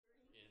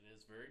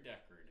is very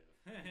decorative.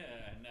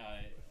 And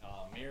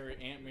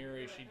Aunt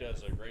Mary, she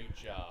does a great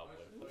job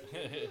with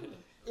it.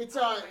 It's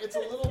a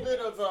little bit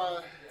of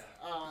a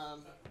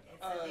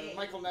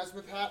Michael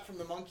Nesmith hat from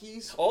the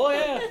Monkees. Oh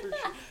yeah.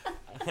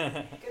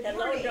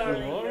 Hello,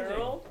 darling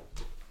girl.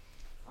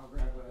 I'll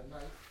grab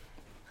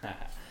a knife.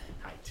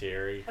 Hi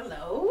Terry.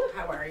 Hello,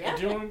 how are you?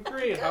 Doing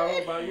great. How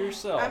about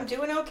yourself? I'm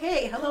doing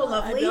okay. Hello, I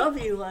lovely. love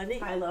you,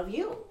 honey. I love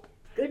you.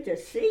 Good to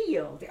see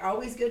you. They're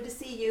always good to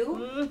see you.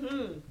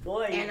 Mm-hmm.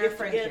 Boy, you And our get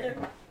friend together.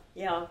 here.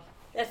 Yeah,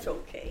 that's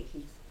okay.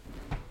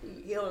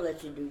 He'll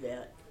let you do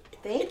that.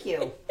 Thank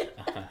you.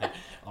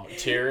 Oh,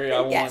 Terry,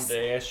 I Yes. wanted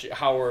to ask you,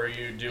 how are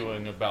you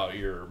doing about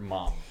your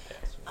mom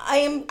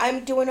passing?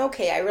 I'm doing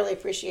okay. I really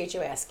appreciate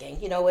you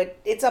asking. You know,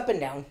 it's up and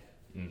down.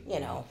 Mm-hmm. You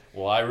know.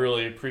 Well, I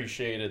really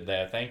appreciated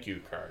that thank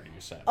you card you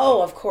sent me.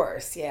 Oh, of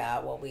course. Yeah.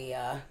 Well, we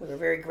were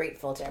very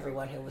grateful to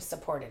everyone who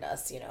supported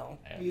us. You know.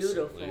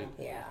 Beautiful. Absolutely.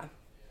 Yeah.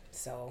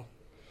 So.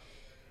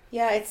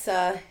 Yeah, it's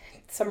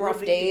some We'll rough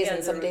be days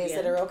and some together days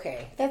that again. are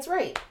okay. That's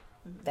right.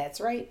 That's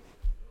right.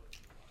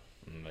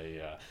 And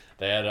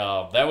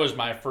that was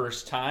my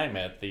first time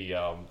at the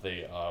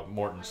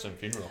Mortensen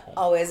Funeral Home.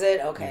 Oh, is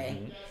it? Okay.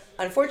 Mhm.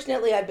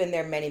 Unfortunately, I've been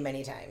there many,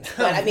 many times.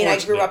 But I mean, I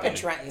grew up in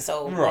Unfortunately. Trenton,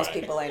 so Right. most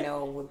people I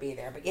know would be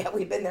there. But yeah,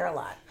 we've been there a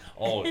lot.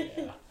 Oh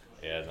yeah,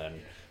 yeah. And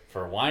then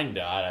for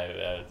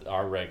Wyandotte,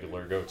 our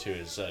regular go-to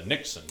is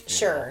Nixon. Funeral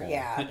Sure, Home.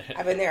 yeah.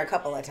 I've been there a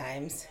couple of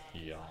times.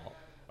 Yeah.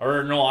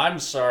 Or no, I'm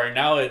sorry.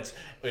 Now it's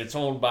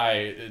owned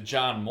by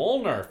John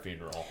Molnar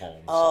Funeral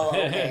Homes. Oh,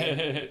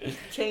 okay.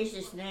 Changed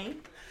his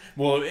name?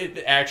 Well,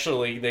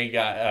 they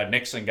got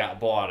Nixon got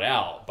bought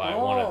out by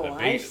Oh,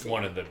 I see.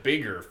 one of the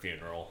bigger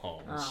funeral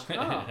homes.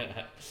 Uh-huh.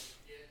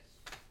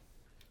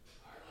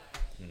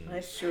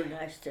 That's sure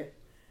nice to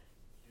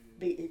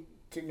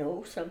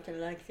know something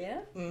like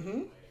that.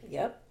 Mm-hmm.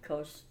 Yep.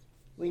 Because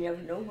we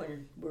never know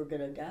when we're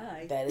going to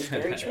die. That is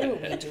very true.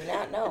 We do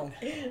not know.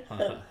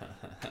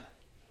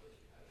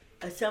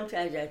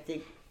 Sometimes I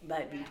think it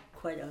might be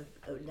quite a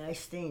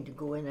nice thing to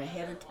go in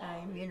ahead of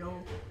time, you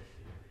know,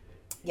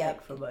 Yep.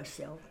 like for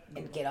myself.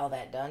 And get all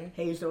that done.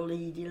 Hazel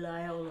Lee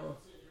Delisle, or,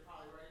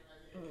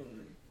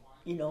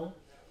 you know.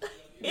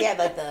 Yeah,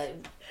 like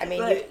I mean,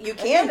 But you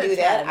can ahead do of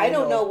that. time, I you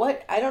don't know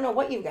know.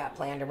 what you've got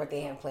planned or what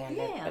they have planned.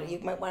 Yeah. But you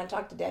might want to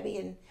talk to Debbie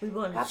and We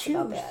want to talk choose.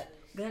 about that.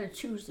 Got to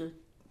choose the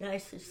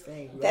nicest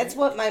thing. Right? That's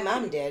what my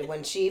mom did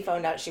when she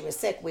found out she was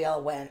sick. We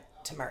all went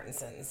to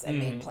Martinson's and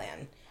made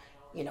plan,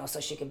 you know, so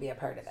she could be a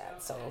part of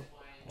that. So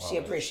she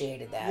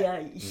appreciated that.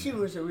 Yeah, she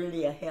was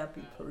really a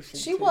happy person.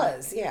 She too.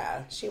 was,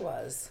 yeah, she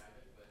was.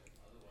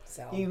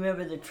 So. Do you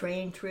remember the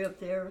train trip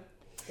there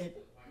that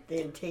they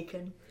had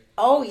taken?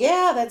 Oh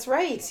yeah, that's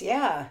right.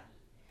 Yeah,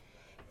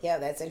 yeah,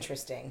 that's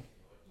interesting.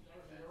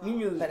 You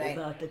knew But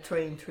about the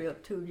train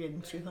trip too,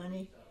 didn't you,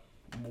 honey?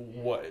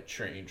 What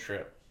train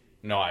trip?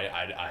 No,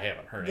 I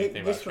haven't heard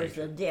anything This about was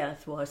train a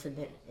death, wasn't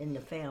it, in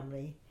the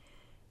family?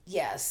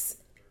 Yes,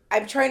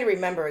 I'm trying to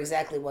remember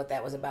exactly what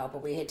that was about,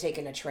 but we had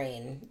taken a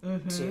train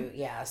to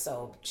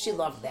so she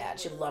loved that.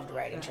 She loved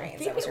riding I trains.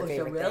 think That was it her was a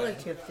favorite thing.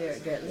 relative there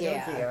that lived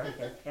Yeah, there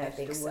that I passed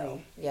think away.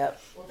 so.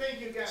 Yep. Well,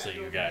 thank you guys. So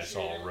you guys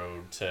all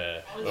rode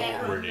to.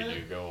 Yeah. Where did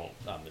you go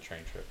on the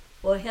train trip?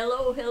 Well,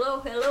 hello. Hello,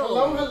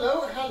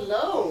 hello,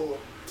 hello.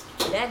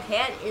 That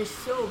hat is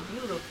so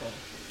beautiful.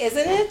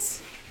 Isn't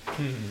it?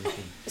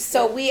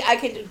 So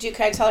can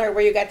I tell her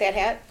where you got that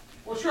hat?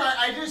 Well, sure,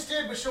 I just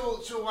did, but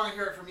she'll want to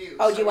hear it from you.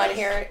 Oh, So do you want to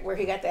yes. hear it, where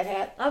he got that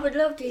hat? I would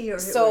love to hear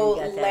it. So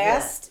where you got that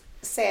last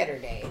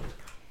Saturday,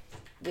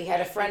 we had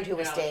a friend who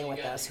was staying with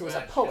us who was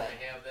a poet,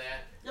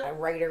 a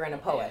writer and a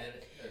poet.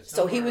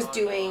 So he was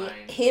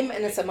him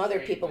and some other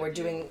people were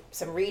doing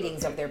some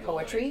readings of their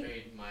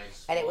poetry,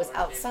 and it was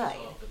outside.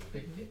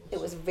 It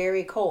was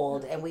very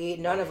cold, and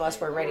none of us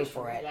were ready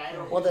for it.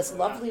 Well, this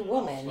lovely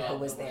woman who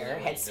was there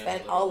had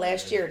spent all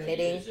last year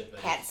knitting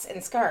hats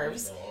and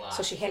scarves,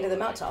 so she handed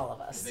them out to all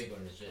of us,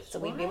 so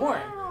we'd be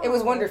warm. It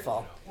was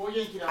wonderful. We'll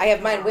yank it out. I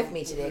have mine with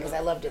me today because I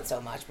loved it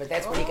so much, but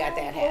that's where he got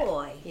that hat.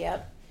 boy.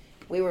 Yep.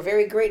 We were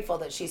very grateful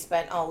that she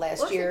spent all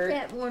last Wasn't year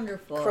that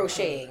wonderful?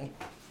 crocheting.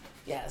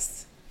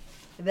 Yes.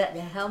 About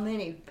how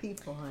many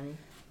people, honey?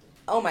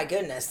 Oh my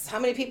goodness. How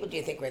many people do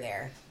you think were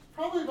there?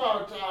 Probably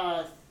about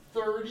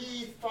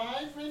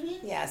 35, maybe.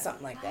 Yeah,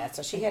 something like that.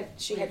 So she had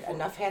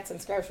enough hats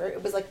and scarves for it.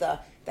 It was like the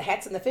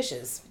hats and the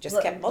fishes just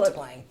What- kept what-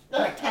 multiplying.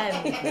 What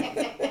time?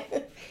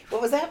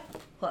 What was that?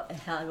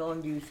 How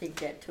long do you think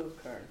that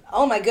took her?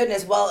 Oh my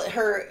goodness. Well,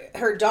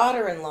 her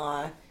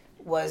daughter-in-law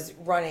was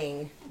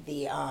running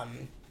the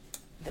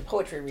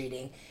poetry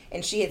reading,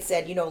 and she had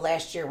said,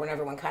 last year when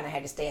everyone kind of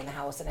had to stay in the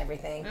house and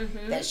everything,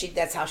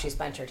 that's how she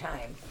spent her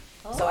time.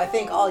 So I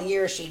think all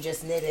year she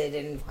just knitted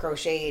and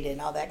crocheted and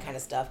all that kind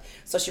of stuff.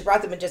 So she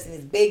brought them in just in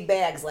these big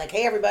bags, like,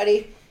 "Hey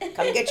everybody,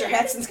 come get your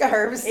hats and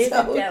scarves." Isn't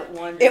So that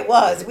wonderful? it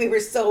was. We were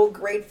so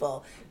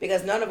grateful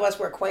because none of us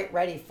were quite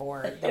ready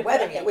for the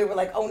weather yet. We were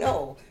like, "Oh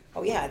no,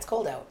 oh yeah, it's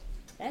cold out."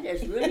 That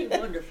is really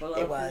wonderful.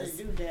 It of her was.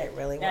 To do that. It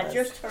really now, was.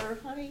 just her,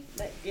 honey,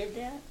 that did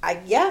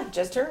that? Yeah,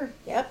 just her.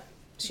 Yep.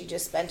 She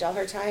just spent all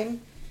her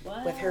time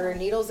Wow. with her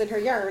needles and her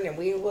yarn, and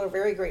we were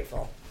very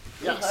grateful.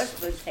 Your Yes.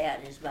 husband's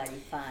hat is mighty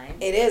fine.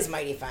 It is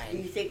mighty Do you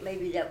fine. think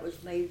maybe that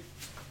was made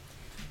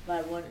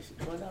by one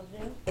of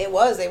them? It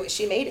was.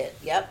 She made it.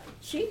 Yep.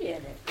 She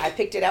did it. I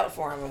picked it out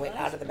for him and went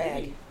That's out of the bag.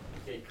 pretty.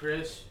 Okay,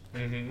 Chris,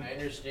 Mm-hmm. I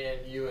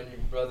understand you and your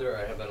brother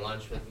are having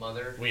lunch with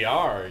Mother. We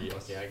are.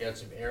 Yes. Okay, I got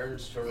some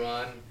errands to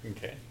run.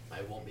 Okay.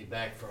 I won't be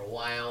back for a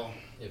while.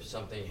 If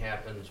something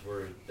happens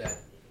where that,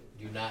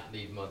 do not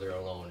leave Mother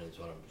alone is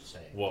what I'm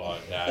saying. Well,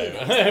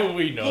 knows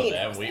we know He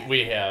that. knows We that.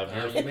 we have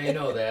Now, your you may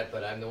know that,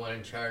 but I'm the one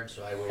in charge,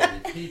 so I will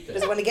repeat that.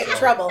 Doesn't want to get in So,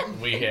 trouble.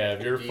 we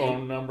have your Do you-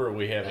 phone number.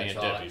 We have that's Aunt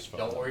all. Debbie's phone.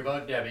 Don't number. worry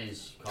about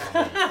Debbie's.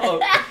 Call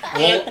me.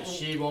 Well,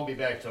 She won't be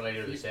back till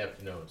later this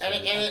afternoon. so-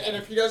 And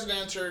if he doesn't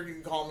answer, you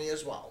can call me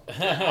as well.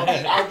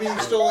 I'll be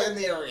still in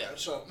the area,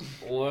 so.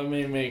 let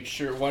me make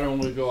sure. Why don't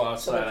we go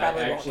outside?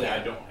 probably won't Actually, I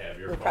have- don't have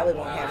your we phone probably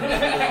won't number.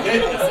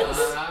 have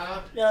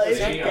her. No, it's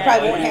See, We I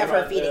probably know won't you have her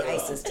brought feeding that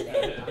up. ISIS today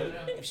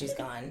if she's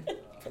gone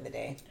for the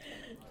day.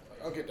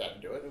 I'll get Dad to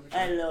do it. It'll be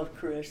I fine. love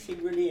Chris. He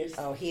really is.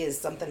 Oh, he is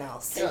something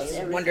else. Yes. Takes He's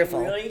everything wonderful.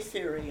 Really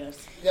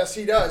serious, Yes,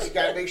 he does. You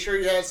gotta make sure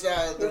he has the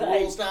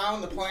Right. rules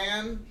down, the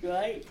plan.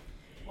 right?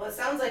 Well, it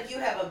sounds like you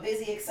have a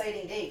busy,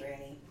 exciting day,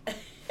 Granny.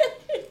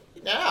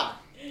 Yeah.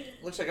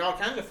 Looks like all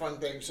kinds of fun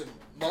things. And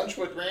lunch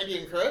with Randy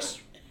and Chris.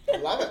 I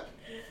love it.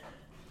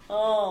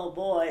 Oh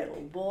boy,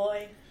 oh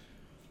boy.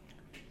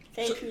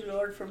 Thank you,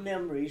 Lord, for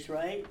memories,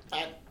 right?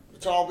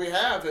 It's all we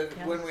have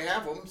Yeah. when we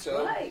have them.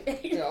 So, Right.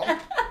 you know.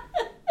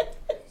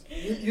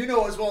 You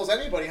know as well as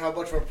anybody how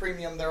much of a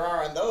premium there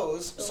are on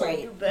those. So Right.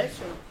 You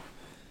betcha.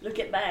 Look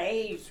at my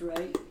age,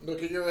 right?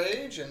 look at your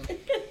age and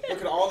look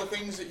at all the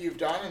things that you've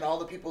done and all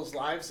the people's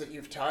lives that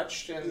you've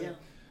touched, and Yeah.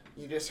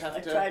 you just have I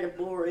to. try to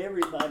bore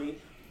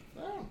everybody.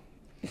 Oh.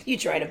 You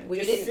try to. We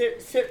Just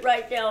didn't. sit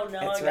right down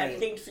now. That's I got right.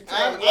 things to tell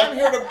I'm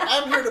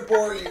you. here to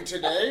bore you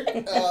today,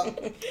 and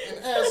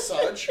as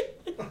such,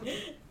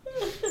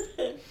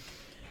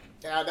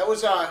 yeah, that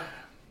was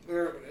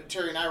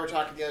Terry and I were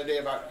talking the other day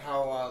about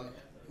how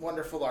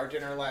wonderful our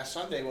dinner last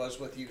Sunday was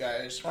with you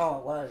guys. Oh,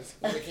 it was.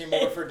 We came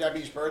over for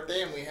Debbie's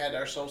birthday and we had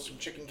ourselves some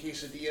chicken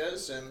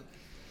quesadillas and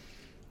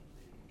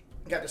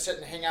got to sit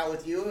and hang out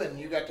with you, and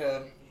you got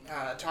to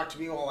talk to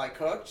me while I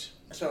cooked.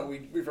 So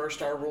we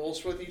reversed our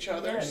rules with each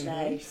other. That's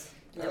nice.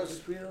 That That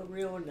was- was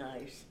real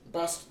nice.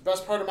 Best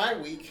part of my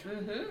week,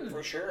 Mm-hmm.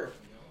 for sure.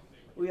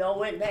 We all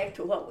went back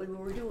to what we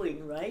were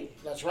doing, right?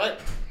 That's right.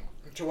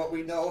 To what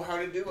we know how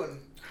to do and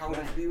how to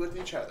Right. be with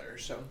each other.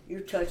 So You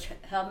touch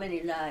how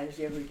many lives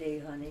every day,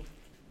 honey?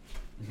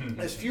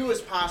 as few as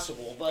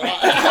possible, but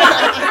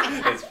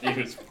as few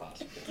as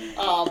possible.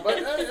 but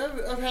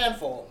a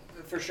handful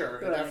for sure.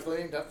 Right.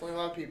 Definitely a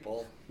lot of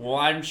people. Well,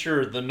 I'm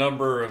sure the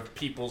number of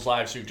people's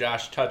lives who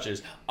Josh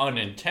touches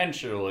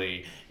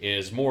unintentionally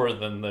is more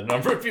than the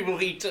number of people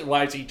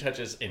lives he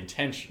touches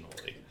intentionally.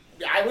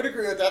 Yeah, I would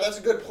agree with that. That's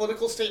a good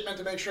political statement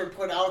to make sure to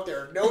put out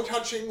there. No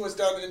touching was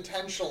done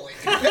intentionally.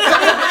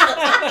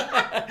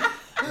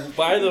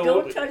 By the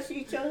Don't way, touch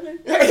each other.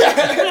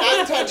 Not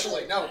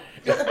intentionally, no.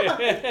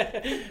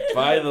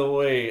 by the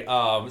way,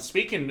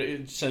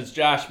 speaking since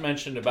Josh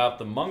mentioned about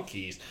the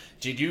monkeys,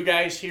 did you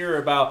guys hear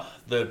about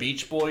the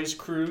Beach Boys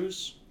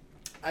cruise?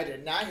 I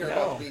did not hear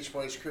about the Beach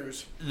Boys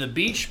cruise.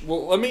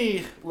 Well, let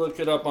me look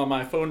it up on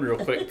my phone real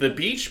quick. The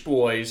Beach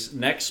Boys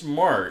next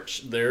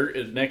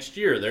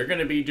year, they're going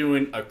to be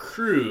doing a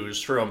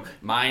cruise from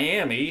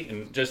Miami,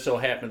 and just so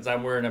happens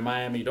I'm wearing a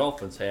Miami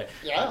Dolphins hat.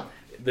 Yeah.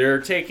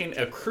 They're taking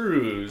a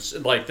cruise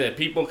like that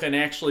people can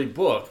actually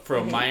book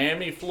from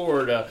Miami,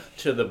 Florida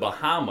to the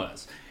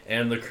Bahamas.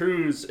 And the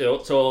cruise,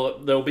 so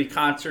there'll be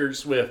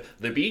concerts with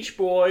the Beach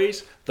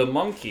Boys, the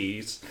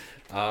Monkees,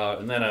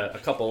 and then a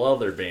couple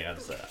other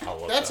bands that I'll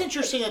look That's up.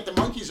 interesting that the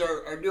Monkees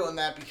are doing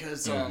that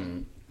because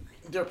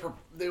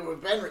they've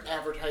been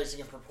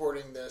advertising and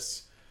purporting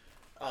this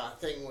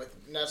thing with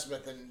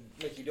Nesmith and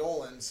Mickey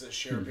Dolenz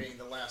this year being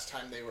the last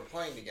time they were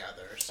playing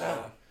together.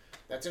 So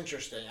that's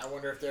interesting. I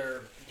wonder if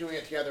they're doing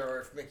it together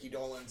or if Mickey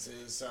Dolenz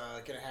is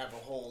going to have a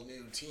whole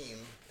new team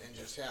and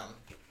just him.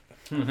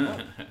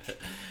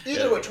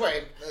 Either which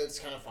way, it's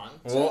kind of fun.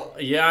 Well,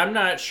 yeah, I'm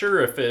not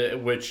sure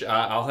which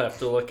I'll have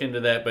to look into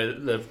that,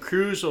 but the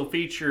cruise will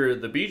feature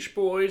the Beach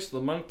Boys,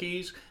 the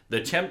Monkees, the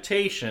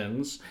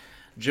Temptations,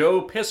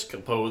 Joe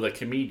Piscopo, the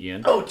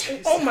comedian. Oh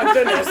my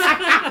goodness.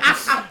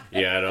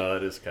 Yeah, I know,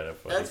 that is kind of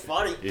funny. That's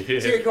funny. Yeah.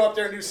 He's going to go up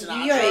there and do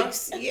Sinatra.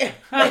 Yikes. Yeah.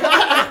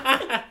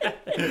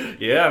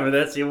 Yeah, I mean,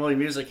 that's the only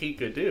music he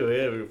could do.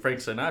 Yeah, Frank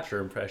Sinatra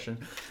impression.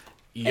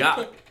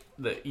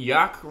 The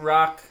Yacht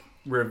Rock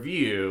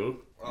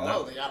Review.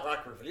 Oh, the Yacht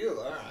Rock Review.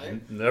 All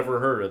right. Never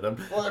heard of them.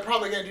 Well, they're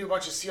probably going to do a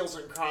bunch of Seals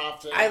and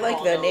Croft. And I like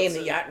Hall the Notes name, the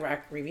and- Yacht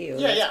Rock Review.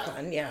 Yeah, That's yeah.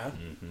 fun, yeah.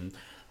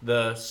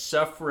 The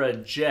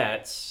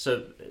Suffragettes.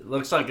 So it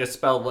looks like it's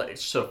spelled like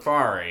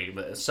Safari,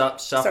 but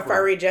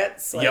Safari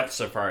Jets. Like, Yep,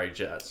 Safari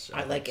Jets.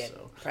 I like think it.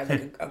 so. Probably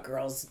like a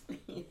girls'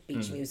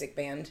 beach music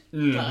band.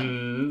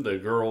 The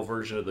girl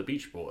version of the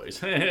Beach Boys.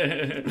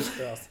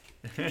 Girls.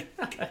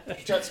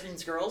 Jets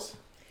means girls.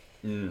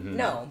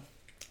 No,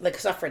 like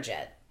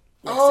suffragette.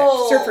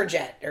 surfer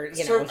jet, or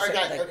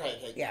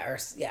okay. yeah.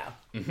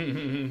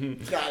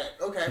 Got it.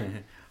 Okay.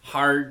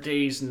 Hard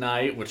Day's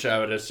Night, which I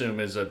would assume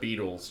is a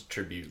Beatles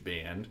tribute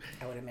band.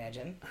 I would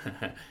imagine.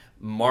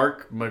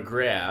 Mark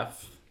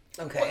McGrath.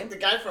 Okay. The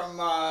guy from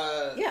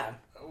yeah.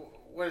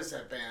 What is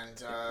that band?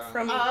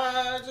 From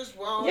just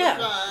well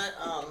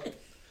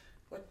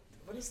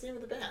what is the name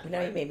of the band?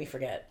 Now you made me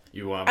forget.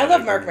 I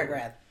love Mark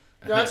McGrath.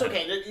 No, that's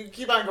okay. You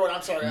keep on going.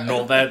 I'm sorry.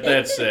 No,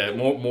 that's it.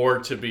 More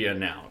to be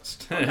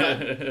announced.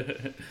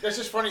 Okay. That's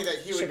just funny that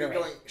he would be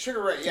going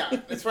Sugar Ray. Yeah,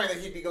 it's funny that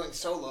he'd be going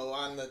solo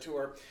on the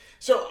tour.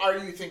 So, are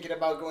you thinking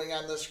about going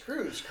on this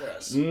cruise,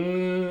 Chris?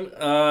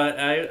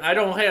 I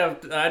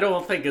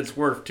don't think it's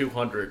worth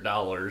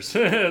 $200.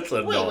 It's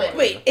a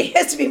wait. It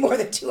has to be more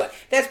than $200.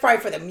 That's probably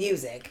for the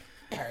music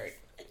part.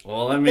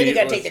 Well, then you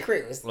gotta take the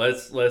cruise.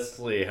 Let's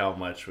see how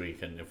much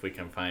if we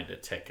can find a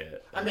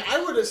ticket. I mean,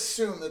 I would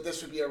assume that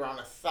this would be around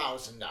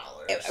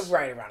 $1,000.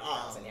 Right around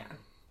 1,000, yeah.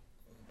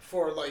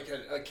 For like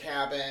a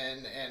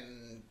cabin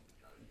and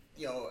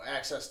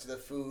access to the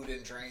food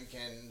and drink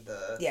and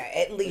the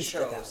at least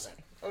shows. 1,000.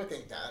 I would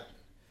think that.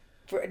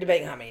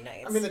 Depending how many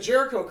nights. I mean, the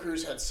Jericho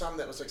cruise had some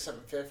that was like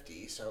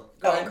 $750. So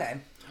go ahead. Okay.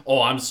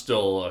 Oh, I'm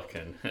still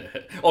looking.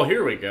 Oh,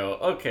 here we go.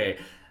 Okay.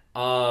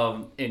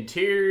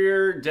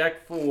 Interior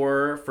deck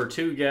 4 for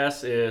 2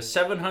 guests is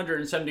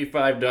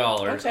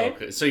 $775.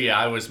 Okay. So yeah,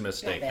 I was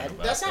mistaken about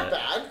that. That's not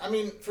bad. I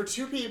mean, for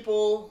 2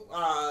 people,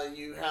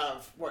 you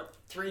have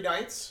 3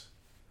 nights?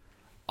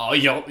 Oh,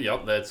 yep.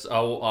 That's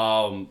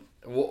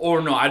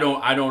or no, I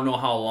don't know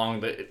how long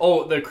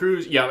the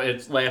cruise. Yeah,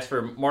 it lasts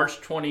from March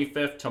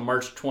 25th to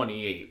March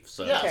 28th.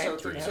 So yeah, so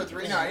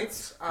 3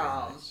 nights.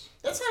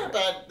 That's not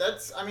bad.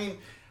 I mean,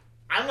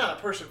 I'm not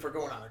a person for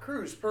going on a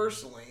cruise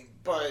personally,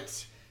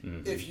 but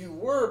if you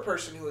were a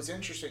person who was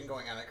interested in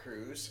going on a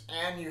cruise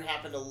and you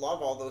happen to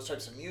love all those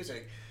types of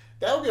music,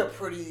 that would be a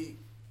pretty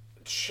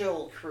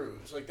chill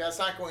cruise. Like, that's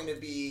not going to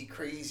be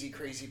crazy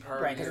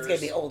partiers. Right, because it's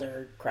going to be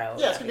older crowd.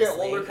 Yeah, it's going to be an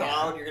older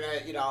crowd. You're going to,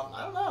 I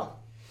don't know.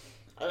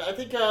 I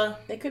think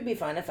it could be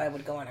fun if I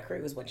would go on a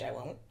cruise, which I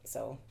won't.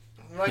 So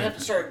we might have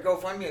to start a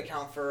GoFundMe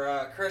account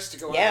for Chris to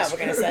go on. Yeah, we're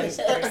gonna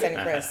send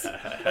Chris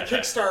a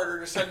Kickstarter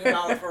to send him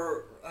out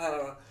for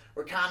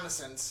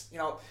reconnaissance.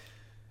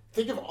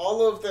 Think of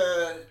all of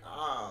the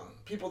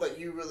people that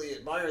you really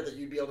admire that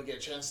you'd be able to get a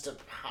chance to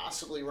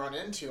possibly run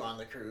into on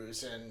the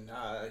cruise, and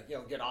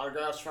get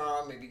autographs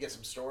from, maybe get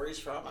some stories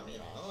from. I mean,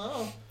 I don't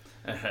know.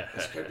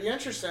 This could be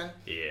interesting.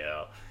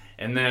 Yeah.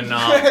 And then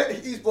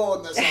he's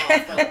blowing this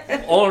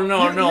off. Oh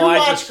no,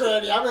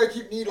 Granny. I'm gonna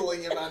keep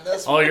needling him on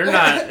this. Oh, you're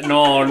not.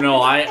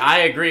 No. I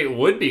agree. It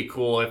would be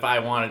cool if I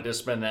wanted to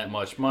spend that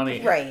much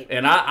money. Right.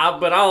 And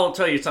but I'll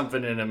tell you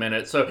something in a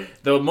minute. So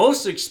the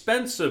most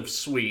expensive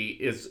suite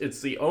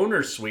it's the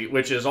owner suite,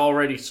 which is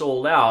already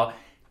sold out.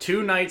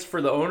 2 nights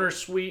for the owner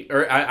suite,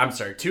 or I'm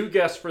sorry, 2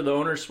 guests for the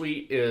owner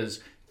suite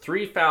is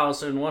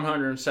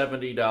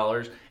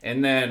 $3,170,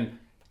 and then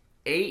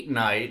 8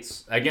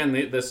 nights. Again,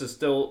 this is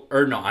still,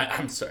 or no,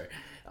 I'm sorry.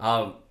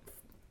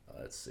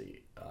 Let's see.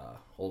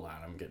 Hold on,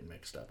 I'm getting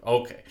mixed up.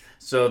 Okay,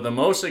 so the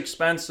most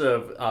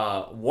expensive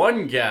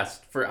 1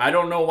 guest I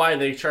don't know why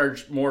they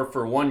charge more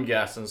for 1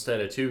 guest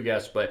instead of 2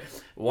 guests, but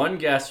 1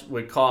 guest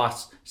would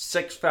cost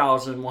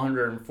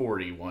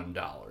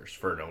 $6,141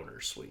 for an owner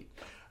suite.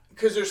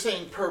 Because they're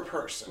saying per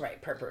person.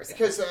 Right, per person.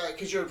 Because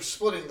you're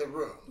splitting the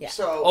room. Yeah.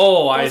 So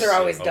those are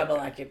always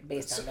double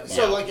based on double.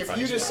 So like if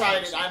you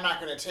decided I'm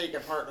not going to take a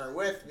partner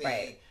with me,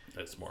 right.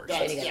 That's more.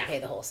 Then you got to pay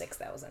the whole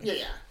 $6,000.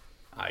 Yeah.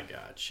 I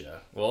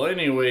gotcha. Well,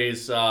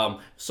 anyways, so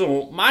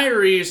my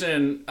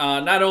reason,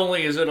 not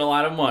only is it a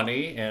lot of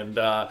money, and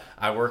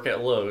I work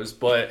at Lowe's,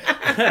 but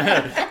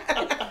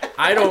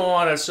I don't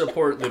want to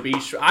support the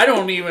beach. I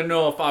don't even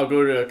know if I'll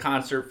go to a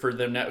concert for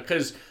them now,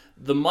 because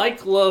the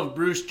Mike Love,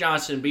 Bruce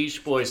Johnson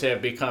Beach Boys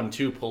have become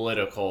too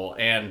political.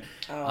 And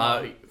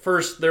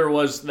first there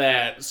was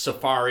that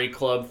Safari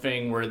Club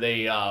thing where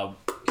they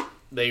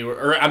were,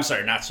 or I'm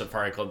sorry, not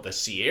Safari Club, the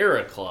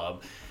Sierra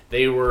Club.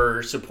 They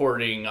were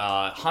supporting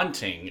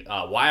hunting,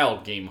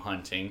 wild game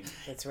hunting.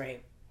 That's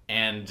right.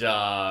 And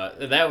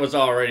that was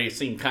already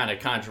seemed kind of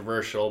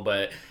controversial,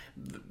 but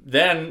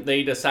then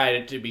they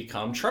decided to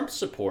become Trump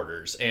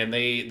supporters, and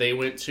they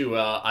went to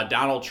a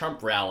Donald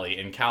Trump rally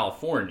in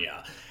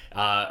California.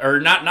 Or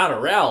not a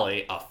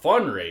rally, a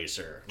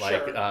fundraiser,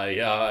 like sure.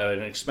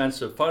 An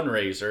expensive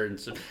fundraiser, and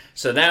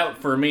so that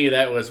for me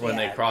that was when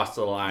they crossed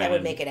the line. That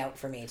would make it out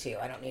for me too.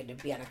 I don't need to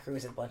be on a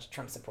cruise with a bunch of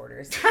Trump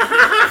supporters.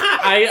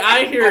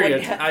 I hear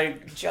you. I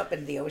jump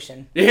into the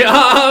ocean.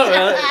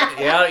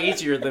 Yeah,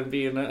 easier than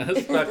being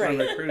stuck on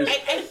a cruise.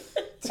 I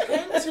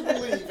tend to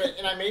believe it,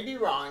 and I may be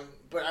wrong,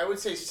 but I would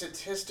say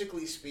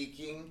statistically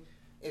speaking,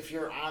 if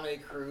you're on a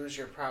cruise,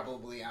 you're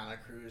probably on a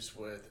cruise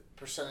with,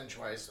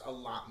 percentage-wise, a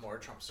lot more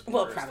Trump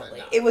supporters. Well,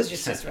 probably. It was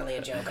just really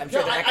a joke. I'm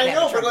sure. I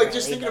know, but like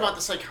just thinking about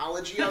the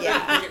psychology of it,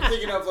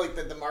 thinking of like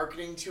the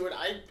marketing to it,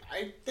 I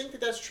think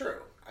that's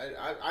true.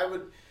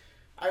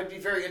 I'd be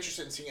very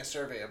interested in seeing a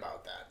survey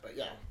about that. But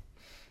yeah.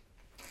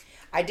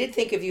 I did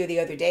think of you the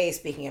other day,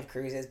 speaking of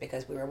cruises,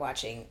 because we were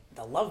watching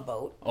The Love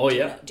Boat. Oh, Do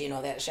you yeah. know- do you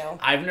know that show?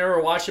 I've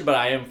never watched it, but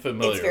I am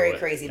familiar. It's very with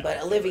crazy, it.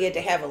 but Olivia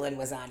de Havilland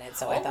was on it,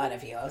 so I thought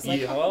of you. I was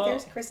like, Yeah. oh,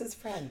 there's Chris's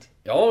friend.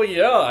 Oh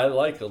yeah, I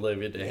like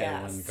Olivia de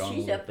Yes. Havilland. Gone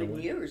She's with up the in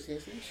Wind. years,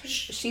 isn't she?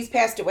 She's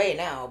passed away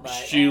now, but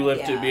She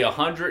lived to yeah. be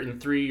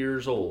 103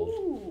 years old.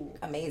 Ooh,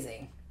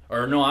 Amazing.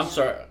 Or no, I'm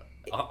sorry,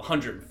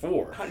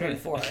 104.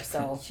 104,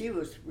 so... she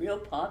was real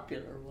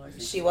popular,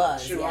 wasn't she? She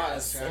was, She yes.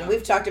 was, yeah. And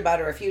we've talked about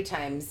her a few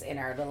times in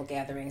our little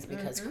gatherings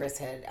because Chris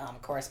had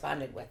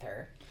corresponded with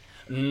her.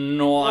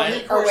 No, Well, I.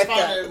 he Or with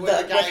corresponded the- with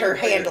the- the guy with her who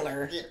played-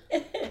 handler. Yeah.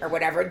 Or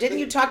whatever. Didn't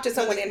you talk to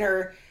someone in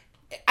her...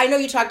 I know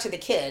you talked to the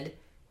kid,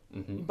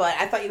 but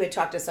I thought you had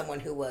talked to someone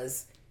who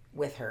was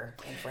with her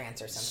in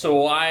France or something.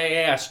 So I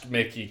asked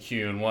Mickey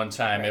Kuhn one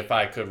time if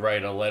I could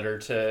write a letter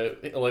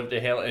to Olivia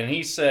de Havilland, and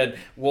he said,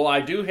 "Well,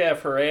 I do have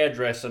her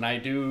address, and I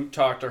do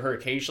talk to her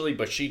occasionally,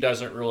 but she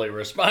doesn't really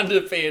respond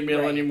to fan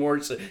mail Right.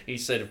 anymore." So he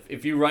said,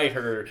 "If you write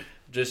her,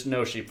 just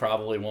know she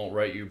probably won't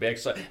write you back."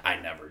 So I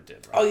never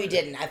did. Write Oh, you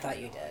didn't? I thought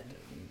you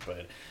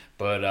did.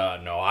 But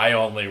no, I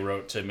only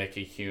wrote to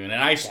Mickey Kuhn,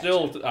 and I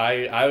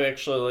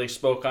actually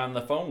spoke on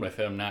the phone with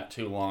him not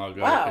too long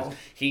ago. Wow. 'Cause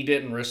he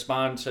didn't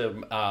respond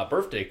to a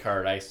birthday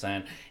card I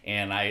sent,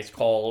 and I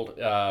called.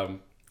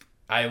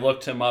 I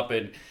looked him up,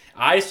 and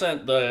I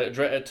sent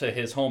to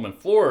his home in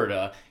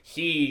Florida.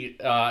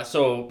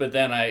 But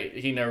then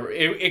he never.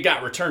 It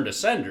got returned to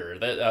sender.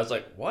 I was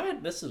like,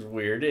 what? This is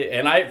weird.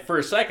 And for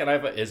a second, I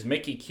thought, is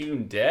Mickey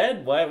Kuhn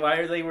dead? Why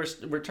are they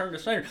returned to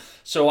sender?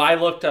 So I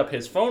looked up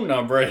his phone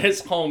number at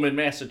his home in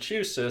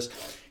Massachusetts.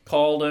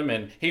 Called him,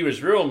 and he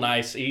was real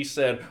nice. He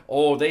said,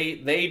 "Oh,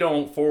 they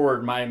don't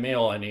forward my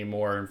mail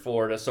anymore in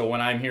Florida. So when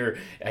I'm here,"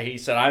 he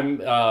said,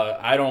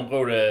 I don't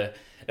go to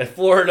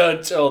Florida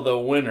until the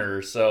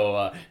winter."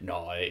 So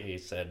no, he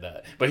said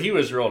that, but he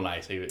was real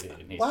nice.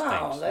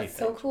 Wow, that's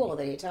so cool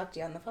that he talked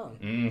to you on the phone.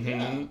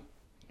 Mm-hmm.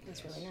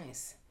 That's really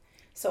nice.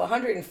 So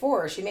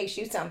 104, she makes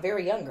you sound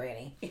very young,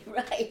 Granny.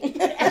 Right.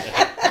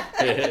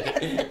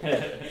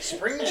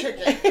 Spring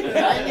Chicken,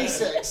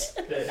 96.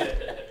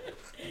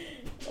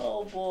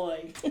 Oh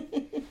boy.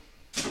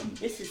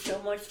 This is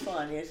so much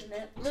fun, isn't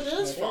it? It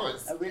is fun.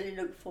 I really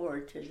look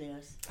forward to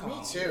this. Me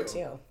too. Me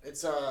too.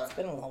 It's It's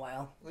been a little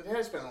while. it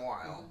has been a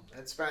while.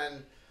 It's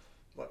been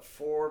what,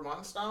 4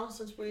 months now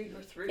since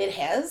or 3? It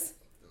has?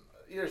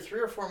 Either 3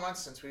 or 4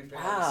 months since we've been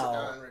able to Wow. sit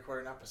down and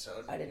record an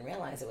episode. I didn't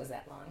realize it was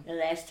that long. The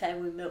last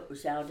time we met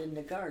was out in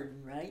the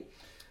garden, right?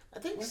 I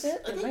think Was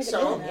it? I It think might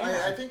so. have been,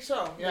 yeah. I think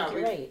so. Yeah,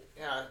 You're right.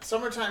 yeah.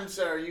 Summertimes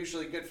are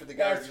usually good for the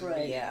garden That's right.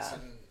 meetings Yeah.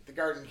 and the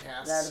garden A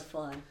lot casts. of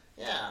fun.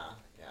 Yeah,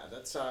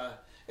 that's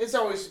it's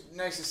always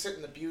nice to sit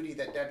in the beauty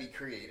that Debbie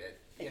created.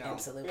 You know,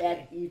 Absolutely.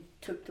 That you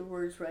took the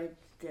words right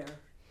there.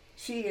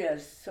 She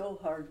is so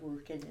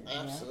hardworking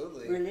and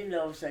absolutely. really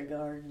loves that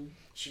garden.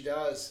 She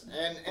does,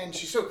 and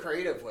she's so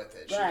creative with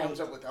it. She Right. comes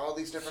up with all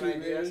these She different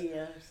ideas. really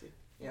is.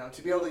 You know,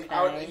 to be able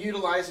to Okay.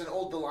 utilize an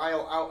old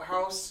Delisle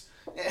outhouse.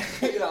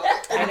 You know,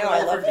 I know,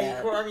 I love for that.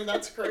 decor. I mean,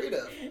 that's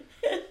creative.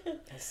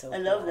 That's so I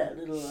love cool. that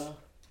little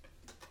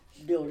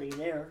building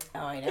there. Oh,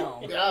 I know.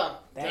 Yeah,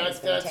 That is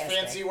that's fantastic.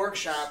 fancy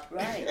workshop.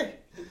 Right.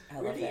 I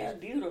love Really is that.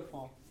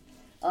 beautiful.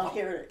 I'll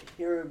hear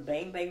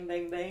bang, bang,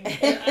 bang, bang.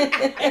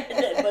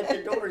 But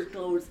the door's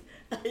closed.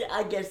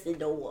 I guess they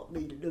don't want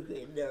me to look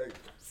in there.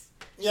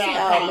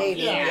 Yeah, Oh,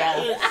 maybe,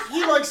 yeah.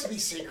 He likes to be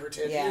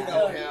secretive. Yeah. You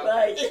know him.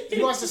 Right.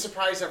 He wants to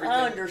surprise everything.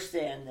 I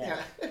understand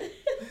that. Yeah.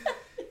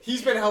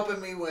 He's been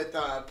helping me with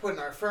putting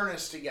our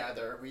furnace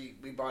together. We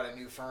bought a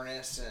new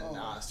furnace,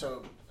 and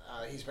so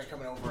he's been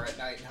coming over at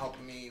night and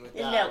helping me with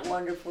Isn't that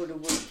wonderful to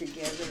work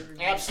together?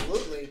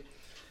 Absolutely.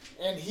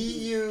 And he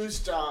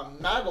used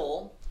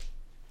metal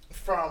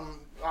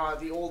from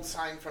the old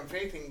sign from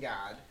Faith in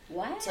God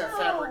Wow. to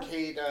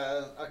fabricate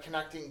a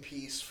connecting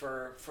piece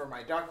for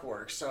my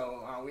ductwork.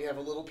 So we have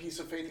a little piece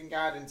of Faith in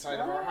God inside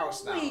of our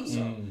house now. Lovely.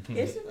 So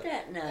Isn't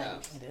that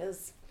nice? It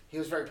is. he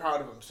was very proud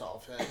of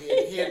himself.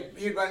 He had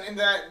went in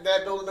that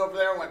building over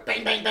there and went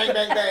bang, bang, bang,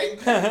 bang, bang.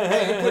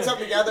 And he put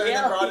something together and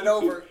then brought it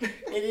over.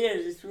 It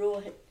is. It's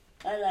real.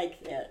 I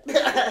like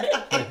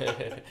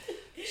that.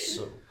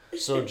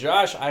 So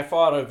Josh, I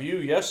thought of you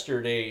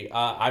yesterday.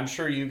 I'm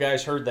sure you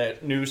guys heard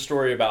that news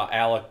story about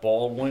Alec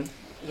Baldwin.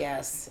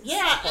 Yes. It's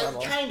Yeah,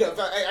 horrible. kind of.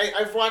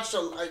 I've watched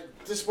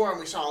this morning.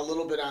 We saw a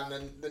little bit on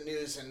the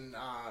news, and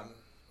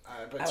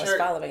but I was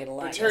following it a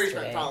lot But Terry's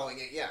yesterday. been following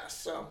it, yes.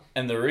 So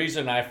And the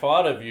reason I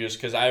thought of you is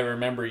because I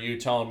remember you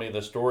telling me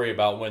the story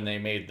about when they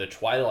made the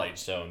Twilight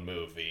Zone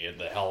movie and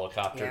the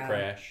helicopter Yeah.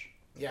 crash.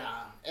 yeah,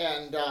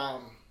 and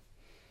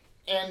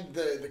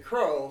the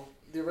Crow,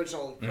 the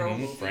original Crow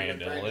movie Brandon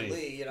with Brandon Lee.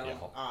 Lee. You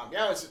know,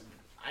 Yeah.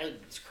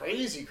 it's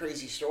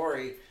crazy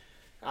story.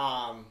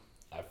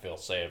 I feel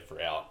sad for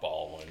Alec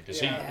Baldwin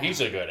because Yeah.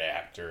 he's a good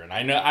actor, and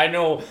I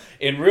know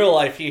in real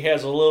life he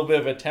has a little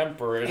bit of a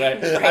temper, and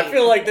I Right.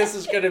 feel like this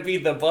is going to be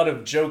the butt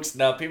of jokes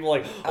now. People are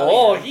like,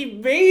 Oh, yeah. he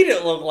made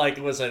it look like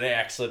it was an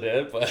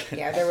accident, but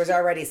Yeah, there was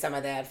already some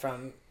of that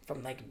from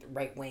like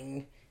right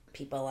wing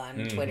people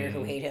on Twitter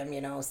who hate him,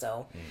 you know.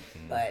 So,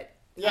 but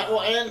Yeah,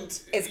 well,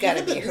 and it's got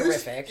to be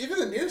horrific. Even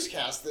the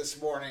newscast this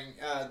morning,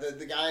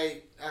 the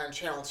guy on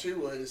Channel 2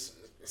 was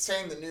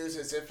saying the news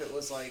as if it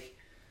was like,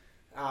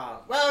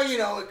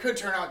 well, it could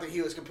turn out that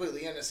he was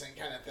completely innocent,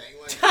 kind of thing.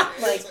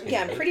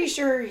 Yeah, I'm pretty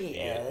sure he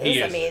is. He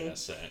is I mean,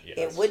 innocent, yes.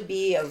 It would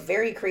be a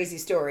very crazy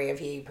story if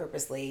he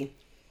purposely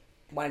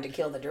wanted to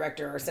kill the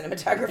director or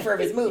cinematographer of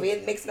his movie.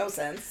 It makes no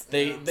sense.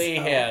 There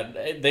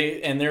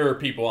were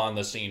people on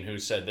the scene who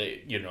said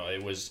that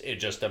it was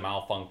just a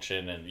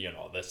malfunction, and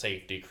the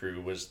safety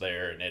crew was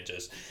there, and it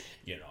just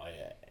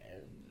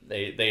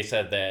they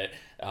said that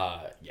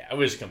it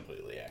was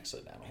completely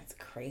accidental. It's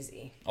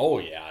crazy. Oh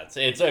yeah,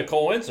 it's a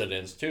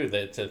coincidence too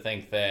to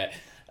think that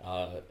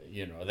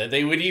that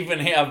they would even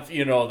have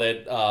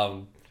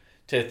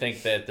to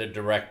think that the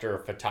director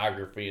of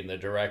photography and the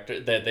director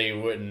that they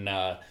wouldn't.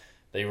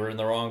 They were in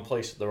the wrong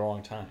place at the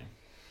wrong time.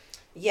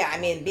 Yeah, I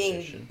mean,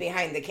 being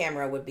behind the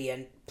camera would be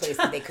a place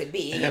that they could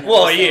be.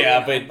 But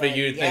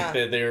you'd think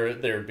that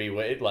there'd be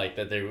like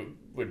that they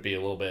would be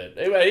a little bit.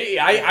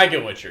 I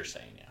get what you're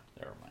saying. Yeah,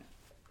 never mind.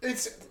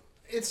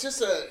 It's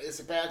just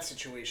a bad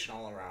situation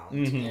all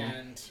around,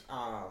 and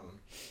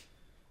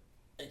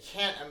I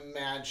can't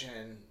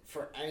imagine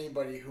for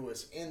anybody who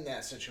was in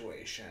that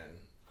situation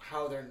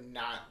how they're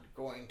not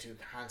going to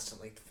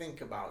constantly think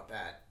about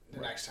that. The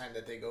next time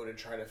that they go to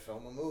try to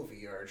film a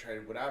movie or try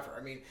to whatever.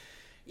 I mean,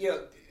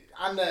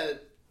 on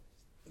the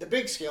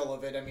big scale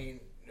of it, I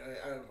mean,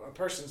 a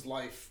person's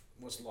life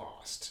was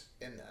lost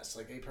in this.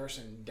 Like, a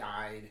person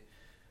died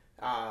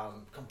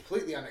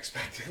completely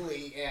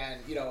unexpectedly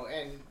and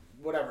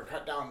whatever,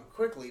 cut down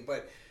quickly.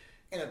 But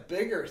in a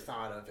bigger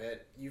thought of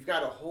it, you've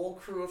got a whole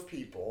crew of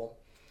people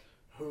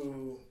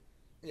who,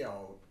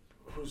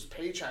 whose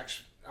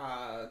paychecks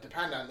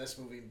depend on this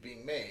movie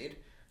being made,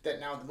 that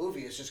now the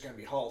movie is just going to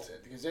be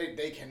halted because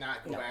they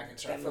cannot go back and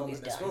start filming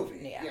this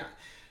movie. Yeah.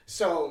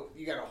 So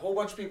you got a whole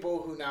bunch of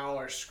people who now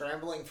are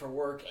scrambling for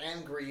work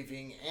and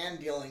grieving and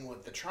dealing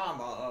with the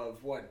trauma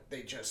of what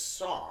they just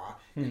saw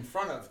in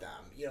front of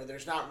them.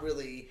 There's not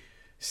really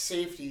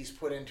safeties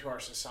put into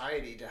our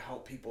society to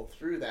help people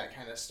through that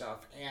kind of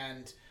stuff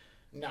and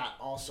not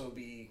also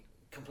be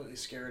completely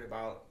scared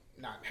about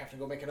not having to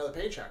go make another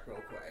paycheck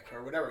real quick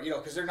or whatever,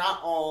 because they're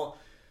not all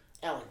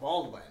Alec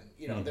Baldwin,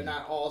 they're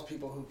not all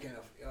people who can,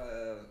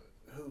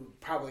 who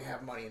probably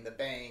have money in the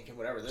bank and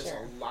whatever. There's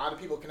a lot of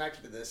people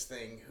connected to this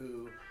thing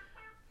who,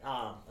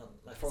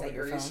 my phone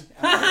agrees.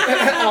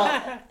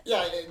 Yeah,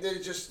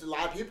 there's just a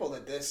lot of people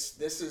that this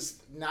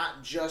is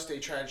not just a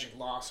tragic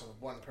loss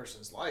of one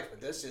person's life,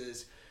 but this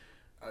is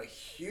a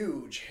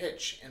huge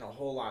hitch in a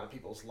whole lot of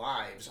people's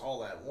lives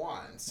all at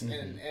once,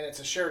 and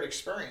it's a shared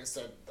experience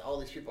that all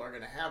these people are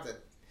going to have that.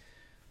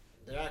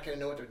 They're not going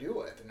to know what to do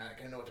with. They're not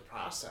going to know what to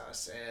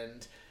process.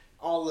 And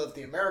all of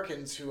the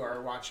Americans who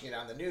are watching it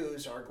on the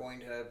news are going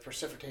to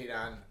precipitate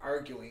on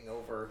arguing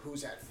over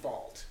who's at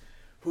fault.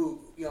 Who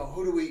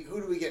do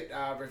we get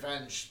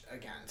revenge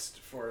against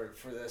for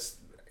this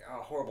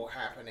horrible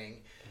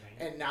happening,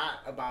 and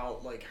not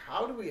about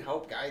how do we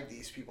help guide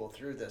these people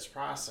through this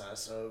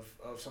process of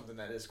something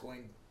that is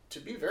going to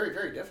be very,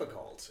 very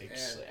difficult.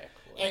 Exactly.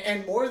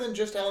 And more than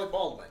just Alec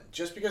Baldwin.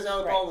 Just because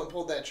Alec Baldwin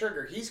pulled that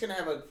trigger, he's going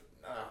to have a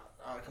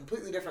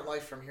completely different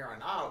life from here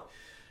on out.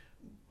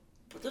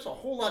 But there's a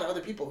whole lot of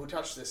other people who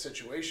touch this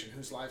situation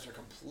whose lives are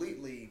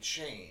completely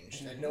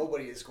changed and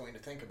nobody is going to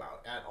think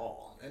about at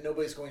all. And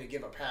nobody's going to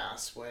give a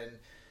pass when,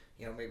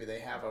 maybe they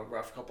have a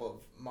rough couple of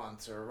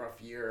months or a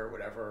rough year or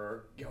whatever,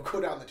 or,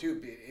 go down the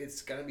tube.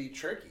 It's going to be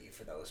tricky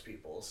for those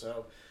people.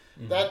 So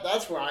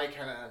that's where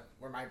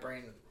where my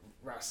brain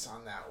rests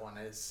on that one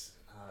is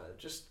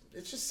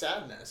it's just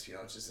sadness.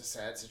 It's just a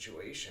sad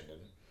situation.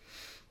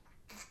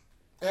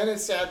 And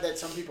it's sad that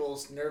some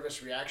people's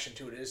nervous reaction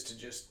to it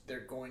is they're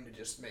going to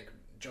just make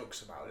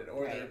jokes about it,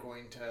 or they're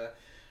going to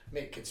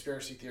make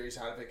conspiracy theories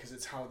out of it because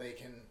it's how they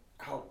can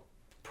help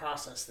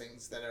process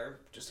things that are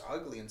just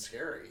ugly and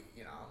scary,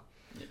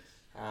 Yes.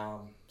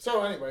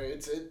 So anyway,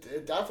 it's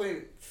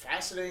definitely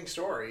fascinating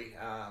story.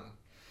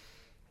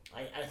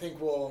 I think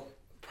we'll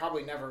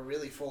probably never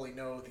really fully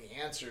know the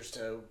answers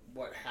to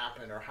what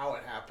happened or how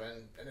it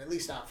happened, and at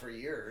least not for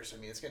years. I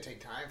mean, it's going to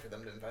take time for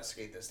them to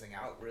investigate this thing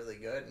out really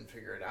good and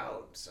figure it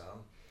out. So,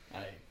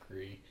 I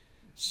agree.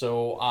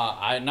 So,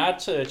 not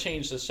to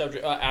change the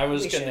subject, I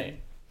was just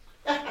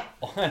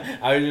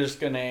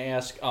gonna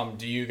ask,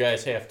 do you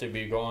guys have to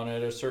be gone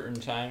at a certain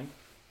time?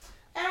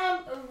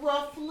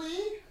 Roughly.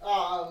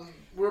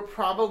 We're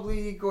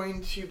probably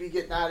going to be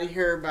getting out of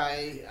here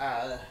by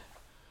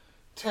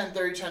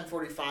 10:30,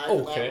 10:45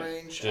 in that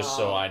range. Just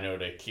so I know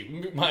to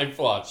keep my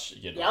thoughts,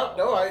 Yep,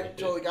 no, I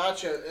totally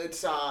got you.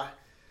 It's,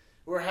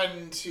 we're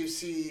heading to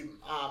see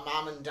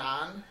Mom and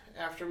Don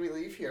after we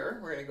leave here.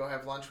 We're going to go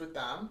have lunch with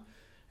them.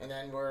 And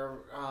then we're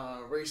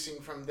racing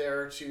from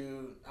there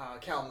to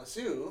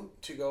Kalamazoo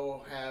to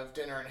go have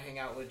dinner and hang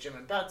out with Jim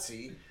and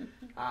Betsy.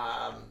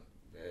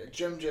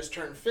 Jim just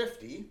turned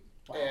 50.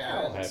 Wow.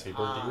 And, happy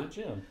birthday to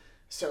Jim.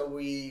 So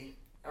we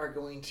are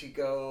going to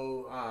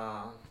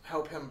go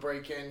help him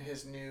break in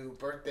his new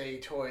birthday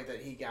toy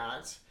that he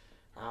got,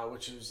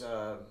 which is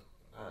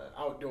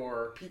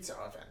outdoor pizza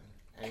oven.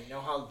 And you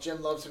know how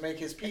Jim loves to make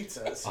his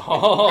pizzas.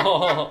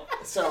 Oh.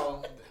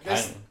 So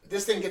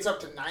this thing gets up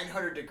to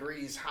 900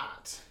 degrees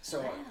hot.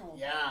 So Wow.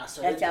 yeah,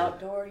 so That's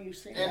outdoor, you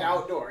say? and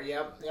outdoor.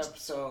 Yep.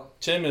 So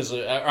Jim is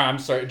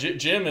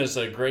Jim is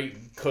a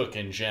great cook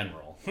in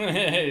general.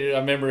 I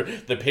remember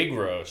the pig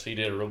roast. He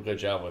did a real good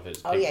job with his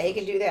pig Oh yeah, he roast.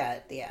 can do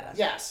that. Yeah.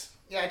 yes,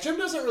 yeah. Jim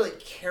doesn't really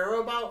care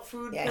about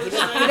food. Yeah, per he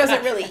se.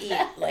 doesn't really eat.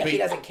 Like he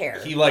doesn't care.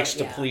 He likes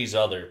to Yeah. please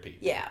other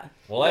people. Yeah.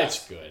 Well, that's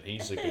Yes. good.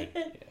 He's a good,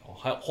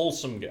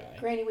 wholesome guy.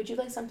 Granny, would you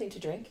like something to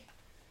drink?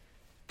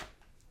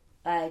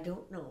 I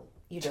don't know.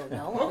 You don't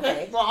know?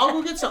 Okay. Well, I'll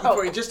go get something Oh.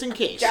 for you just in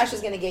case. Josh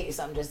is gonna get you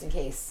something just in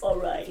case. All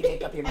If right. you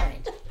make up your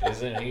mind.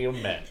 Isn't he a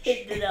mensch?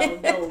 Then I'll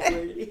know,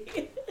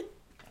 really.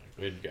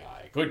 Good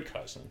guy. Good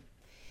cousin.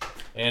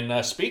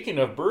 And speaking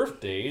of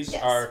birthdays,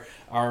 Yes.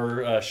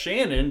 our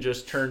Shannon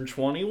just turned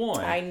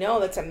 21. I know,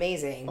 that's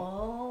amazing.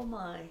 Oh,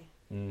 my.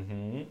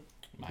 Mm-hmm.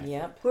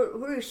 Yep.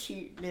 Where is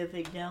she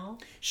living now?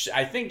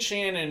 I think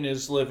Shannon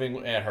is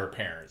living at her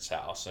parents'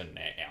 house in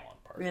Allen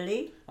Park.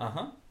 Really?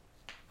 Uh-huh.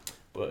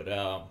 But,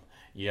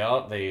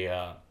 yeah, they,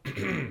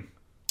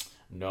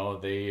 no,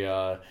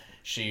 they,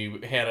 she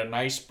had a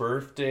nice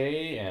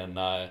birthday, and,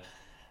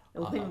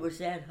 When was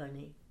that,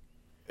 honey?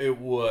 it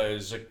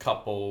was a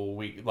couple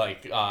weeks,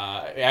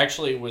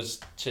 actually it was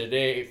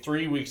today,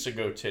 3 weeks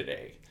ago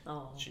today.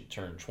 Oh, She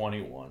turned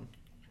 21.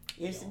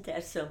 isn't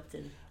that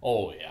something?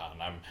 Oh, yeah,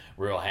 and I'm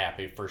real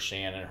happy for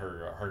Shannon,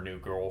 her new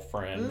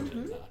girlfriend.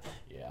 And,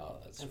 yeah,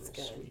 that's real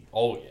good. sweet.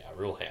 Oh, yeah,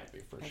 real happy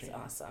for That's Shannon.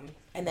 awesome.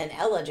 And then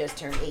Ella just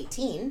turned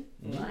 18.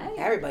 Right.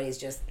 Everybody's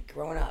just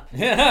growing up.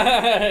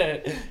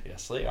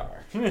 Yes, they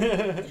are.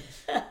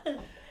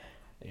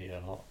 You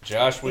know,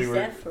 Josh, we Is were.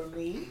 that for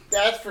me?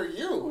 That's for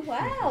you.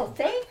 Wow,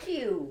 thank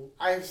you.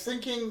 I was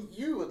thinking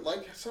you would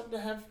like something to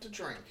have to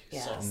drink.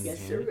 Yes. So,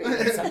 Yes, there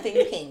is. Something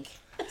pink.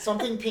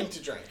 something pink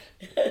to drink.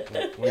 We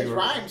It were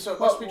rhymes, so it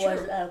must What be was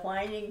true.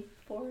 whining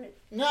for it?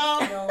 No,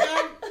 No.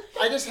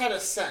 I just had a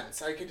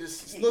sense. I could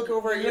just look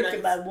over at you. Looked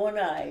And at my one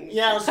eye.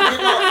 yeah,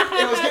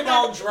 it was getting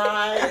all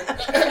dry.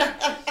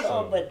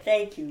 Oh, but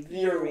thank you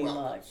You're very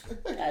welcome.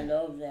 much. I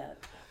love that.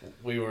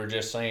 we were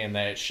just saying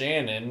that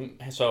Shannon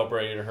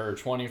celebrated her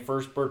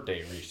 21st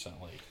birthday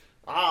recently.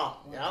 Wow,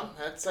 yeah,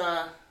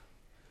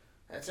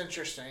 that's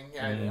interesting.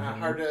 Yeah,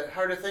 hard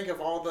to think of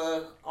all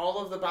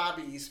of the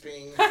Bobbies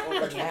being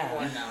over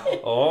 21 now.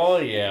 Oh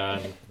yeah,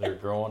 and they're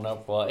growing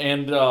up well.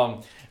 And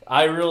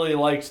I really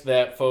liked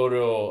that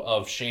photo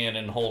of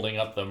Shannon holding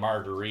up the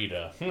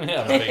margarita on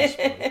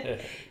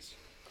Facebook. It's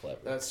clever.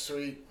 That's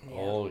sweet.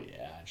 Oh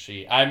yeah,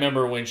 I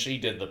remember when she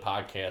did the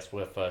podcast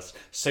with us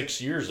 6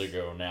 years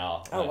ago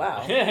now. Oh, wow.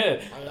 I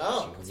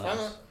know. It's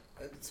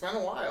It's been a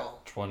while.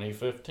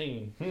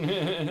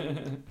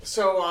 2015.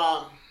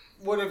 So,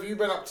 what have you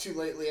been up to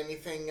lately?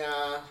 Anything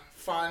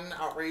fun,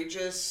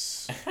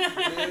 outrageous,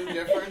 new,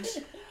 different?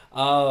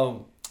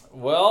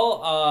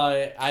 Well,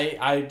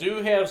 I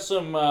do have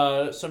some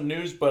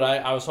news, but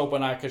I was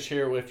hoping I could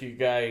share it with you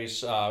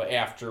guys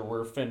after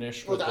we're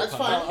finished Well, with that's the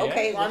fine. podcast.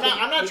 Okay. Well, I'm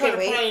not we trying can to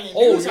wait. pry any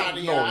Oh, news you're- out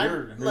of you. no, I'm,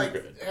 you're like,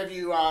 good. have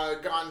you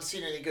gone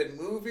seen any good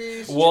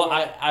movies? Did Well,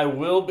 you- I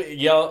will be.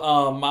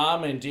 Yeah,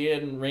 Mom and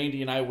Dad and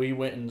Randy and I, we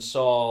went and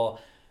saw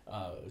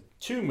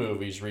 2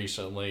 movies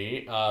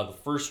recently. The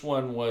first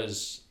one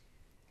was.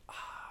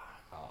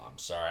 Oh, I'm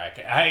sorry.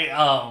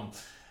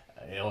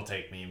 It'll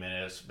take me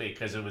minutes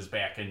because it was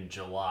back in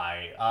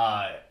July.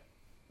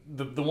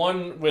 The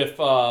one with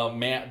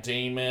Matt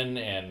Damon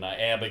and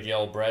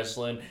Abigail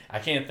Breslin. I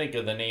can't think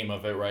of the name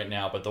of it right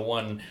now, but the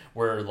one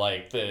where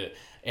the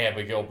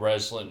Abigail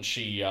Breslin,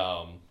 she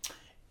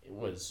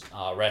was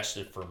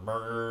arrested for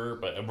murder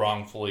but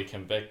wrongfully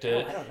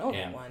convicted. Oh, I don't know that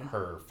and one.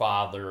 her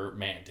father,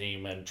 Matt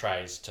Damon,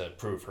 tries to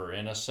prove her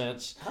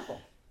innocence. Oh.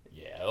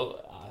 Yeah,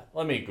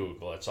 let me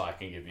Google it so I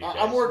can give you guys.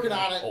 I'm working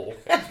on it. Oh,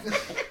 okay.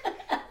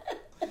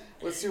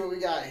 Let's see what we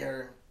got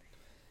here.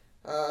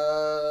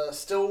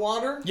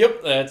 Stillwater?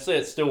 Yep, that's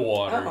it.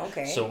 Stillwater. Oh,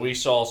 okay. So we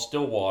saw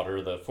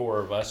Stillwater, the 4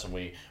 of us, and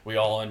we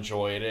all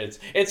enjoyed it.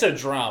 It's a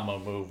drama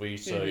movie,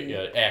 so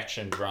yeah,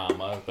 action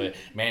drama. But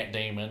Matt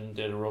Damon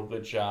did a real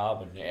good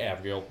job, and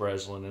Abigail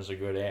Breslin is a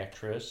good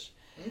actress.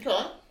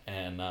 Okay.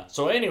 And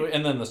so anyway,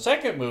 and then the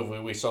second movie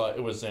we saw,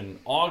 it was in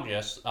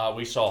August.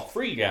 We saw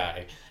Free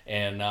Guy,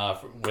 and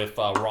with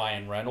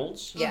Ryan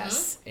Reynolds.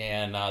 Yes.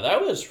 And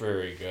that was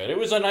very good. It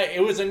was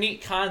a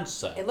neat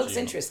concept. It looks you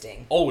know.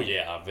 interesting. Oh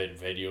yeah,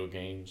 video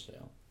games. Yeah.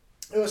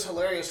 It was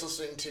hilarious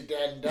listening to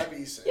Dad and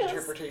Debbie's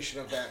interpretation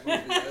of that movie.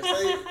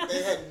 Because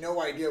they had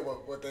no idea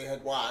what they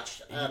had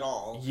watched at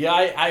all. Yeah,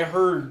 I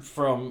heard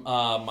from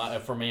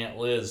from Aunt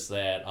Liz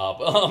that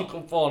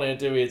Uncle Paul and Aunt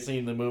Debbie had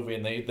seen the movie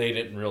and they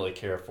didn't really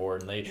care for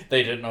it and they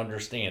didn't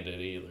understand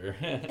it either.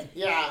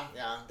 Yeah.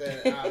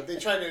 They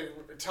tried to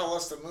tell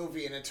us the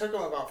movie, and it took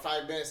them about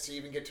 5 minutes to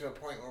even get to a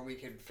point where we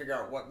could figure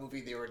out what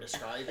movie they were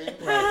describing.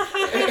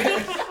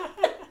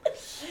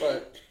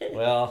 But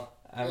Well,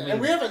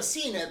 And we haven't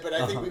seen it, but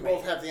I think we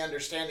both have the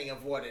understanding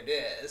of what it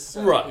is.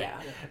 So. Right.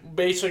 Yeah.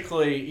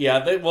 Basically,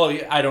 yeah.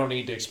 I don't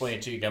need to explain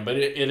it to you again, but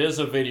it is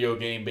a video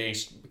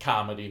game-based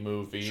comedy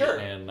movie. Sure.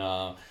 And,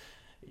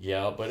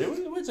 but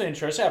it was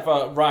interesting. I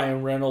thought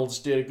Ryan Reynolds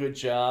did a good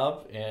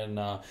job. And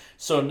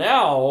so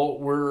now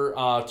we're,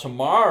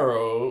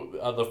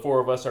 tomorrow, the four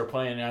of us are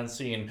planning on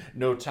seeing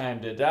No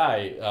Time to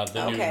Die,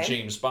 the new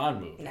James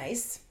Bond movie.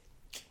 Nice.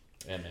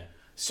 And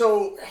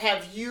So,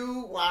 have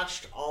you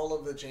watched all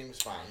of the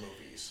James Bond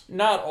movies?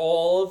 not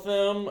all of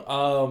them.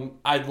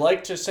 I'd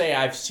like to say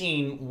I've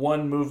seen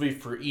one movie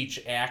for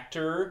each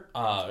actor.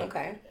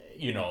 Okay.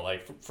 You know,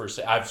 like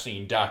I've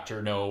seen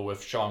Dr. No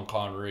with Sean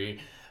Connery.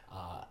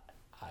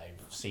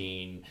 I've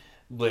seen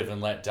Live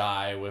and Let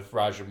Die with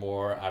Roger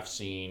Moore. I've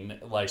seen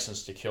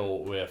License to Kill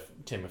with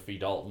Timothy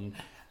Dalton.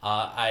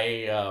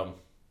 Let's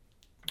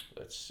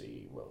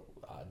see.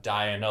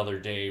 Die Another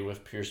Day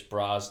with Pierce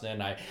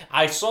Brosnan.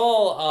 I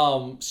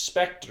saw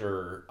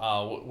Spectre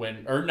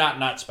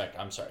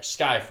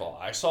Skyfall.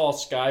 I saw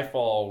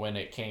Skyfall when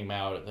it came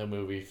out at the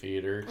movie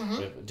theater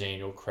with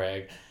Daniel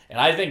Craig. And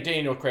I think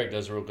Daniel Craig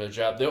does a real good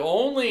job. The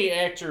only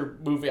actor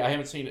movie I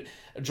haven't seen,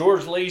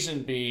 George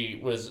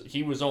Lazenby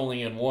was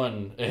only in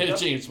one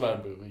James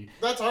Bond movie.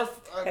 That's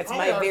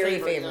my very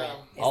favorite.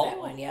 Yeah. Is that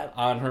one? Yep.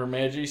 On Her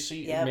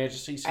Majesty. Yep.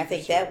 Majesty I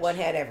think that one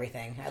had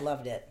everything. I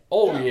loved it.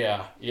 Oh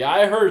yeah.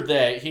 I heard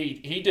that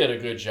he did a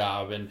good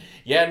job, and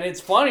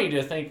it's funny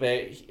to think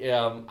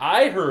that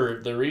I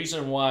heard the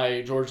reason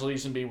why George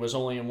Lazenby was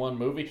only in one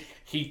movie.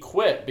 He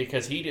quit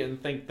because he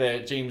didn't think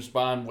that James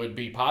Bond would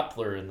be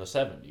popular in the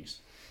 70s.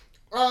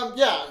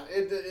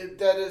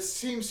 That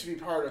seems to be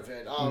part of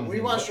it. We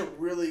watched a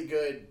really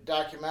good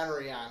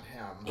documentary on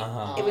him.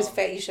 It was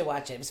you should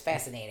watch it. It was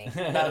fascinating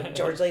about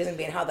George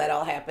Lazenby and how that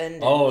all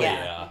happened. Oh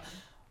yeah.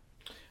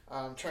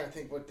 I'm trying to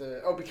think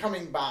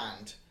Becoming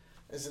Bond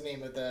is the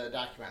name of the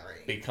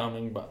documentary.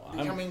 Becoming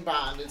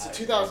Bond. It's a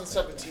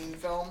 2017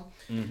 film.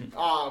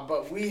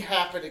 But we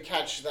happened to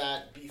catch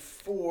that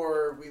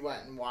before we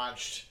went and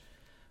watched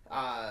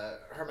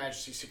Her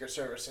Majesty's Secret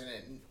Service,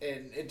 and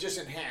it just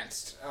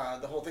enhanced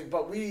the whole thing.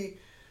 But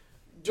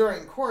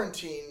during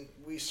quarantine,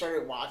 we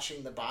started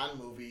watching the Bond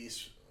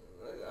movies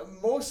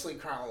mostly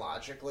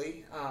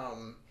chronologically.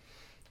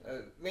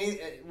 We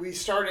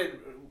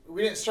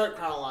didn't start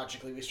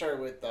chronologically. We started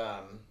with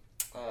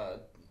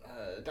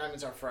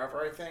Diamonds Are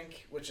Forever, I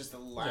think, which is the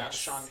last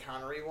Sean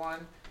Connery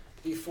one,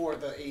 before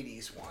the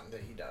 80s one that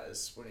he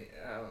does. When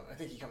I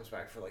think he comes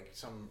back for like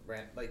some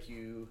rant, like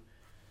You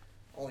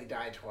Only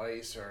Die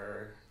Twice,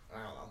 or I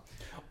don't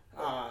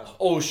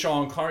know.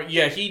 Sean Connery.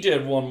 Yeah, he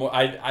did one more.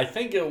 I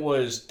think it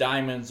was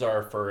Diamonds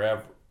Are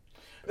Forever.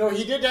 No,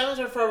 he did Diamonds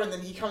Are Forever, and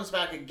then he comes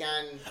back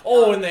again.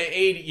 In the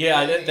 80s.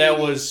 Yeah, that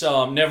was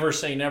Never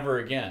Say Never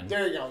Again.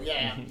 There you go,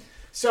 yeah.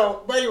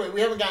 So, but anyway, we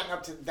haven't gotten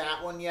up to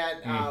that one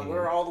yet.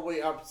 We're all the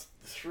way up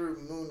through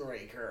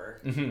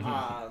Moonraker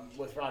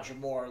with Roger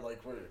Moore,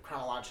 like we're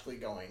chronologically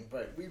going.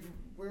 But we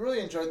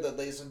really enjoyed the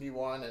Lazenby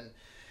one, and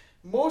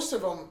most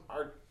of them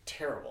are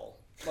terrible.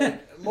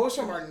 Like, most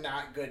of them are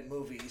not good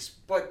movies,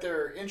 but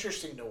they're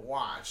interesting to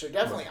watch. They're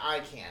definitely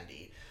eye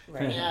candy.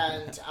 Right.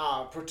 And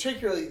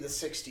particularly the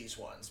 60s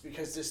ones,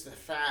 because just the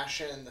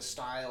fashion, the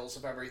styles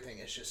of everything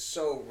is just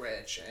so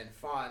rich and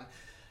fun.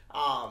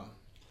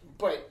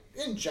 But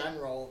in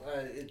general,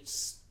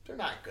 they're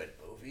not good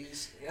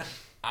movies. Yeah.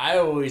 I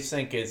always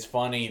think it's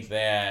funny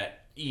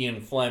that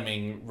Ian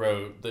Fleming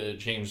wrote the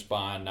James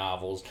Bond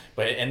novels,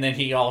 and then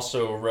he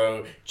also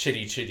wrote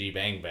Chitty Chitty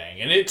Bang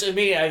Bang. And to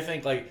me, I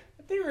think like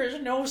there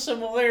is no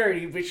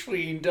similarity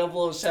between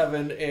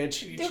 007 and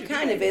Chitty Chitty. There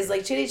kind of is.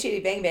 Like Chitty Chitty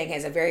Bang Bang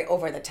has a very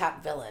over the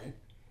top villain.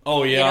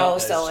 Oh yeah,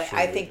 so true.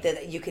 I think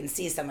that you can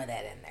see some of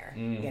that in there.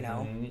 You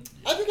know,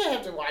 I think I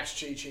have to watch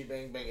Chitty Chitty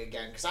Bang Bang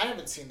again because I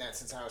haven't seen that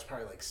since I was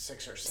probably like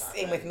 6 or 7.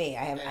 Same with me.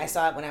 I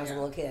saw it when I was a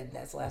little kid.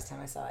 That's the last time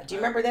I saw it. Do you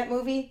remember that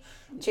movie,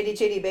 Chitty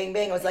Chitty Bang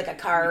Bang? It was like a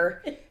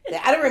car.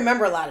 I don't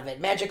remember a lot of it.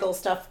 Magical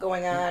stuff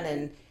going on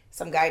and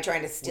some guy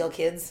trying to steal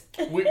kids.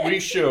 We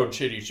showed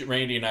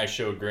Randy and I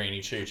showed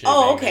Granny Chitty Chitty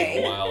Bang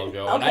Bang a while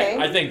ago. Okay.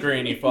 And I think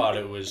Granny thought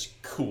it was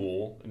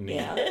cool.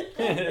 Yeah.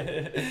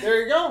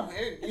 There you go.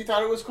 You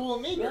thought it was cool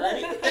and neat,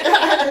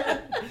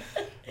 right?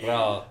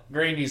 Well,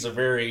 Granny's a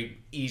very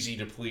easy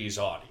to please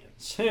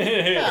audience. Well,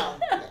 yeah.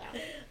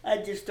 I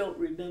just don't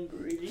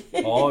remember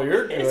anything. Oh,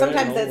 you're good.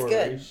 Sometimes that's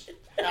good.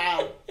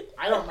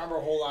 I don't remember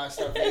a whole lot of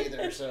stuff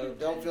either, so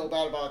don't feel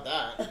bad about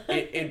that.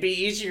 It'd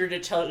be easier to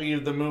tell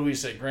you the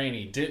movies that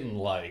Granny didn't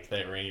like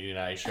that Randy and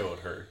I showed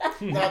her.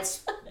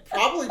 That's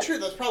probably true.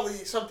 That's probably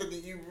something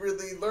that you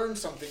really learned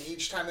something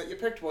each time that you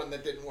picked one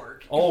that didn't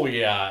work. Oh,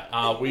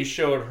 yeah. We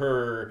showed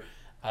her...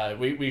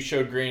 we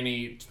showed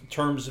Granny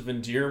Terms of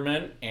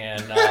Endearment,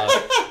 and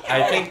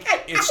I think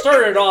it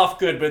started off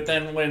good, but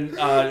then when...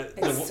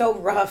 it's so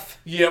rough.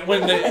 Yeah,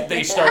 when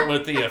they start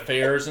with the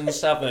affairs and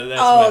stuff.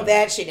 That's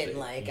that she didn't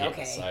like. Yes,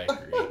 Okay. I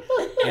agree.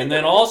 And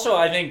then also,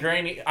 I think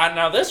Granny.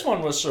 Now this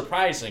one was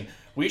surprising.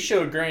 We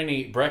showed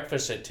Granny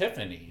Breakfast at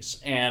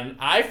Tiffany's, and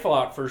I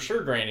thought for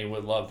sure Granny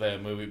would love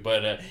that movie,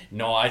 but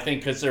no, I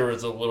think because there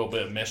was a little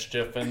bit of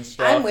mischief and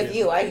stuff. I'm with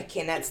you. I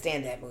cannot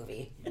stand that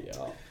movie.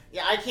 Yeah.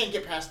 Yeah, I can't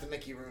get past the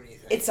Mickey Rooney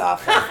thing. It's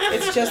awful.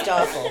 It's just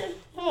awful.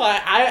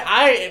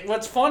 Well,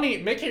 what's funny,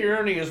 Mickey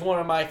Rooney is one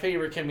of my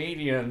favorite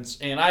comedians,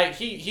 and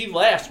he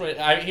laughs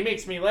he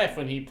makes me laugh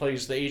when he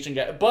plays the Asian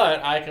guy,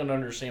 but I can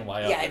understand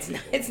why. Yeah,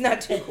 it's not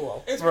too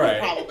cool. It's pretty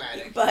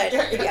problematic. But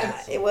yeah,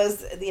 it was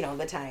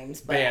the times.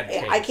 But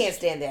Bad I can't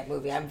stand that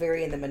movie. I'm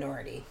very in the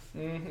minority.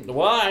 Mm-hmm.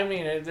 Well, I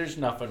mean, there's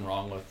nothing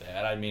wrong with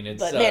that. I mean,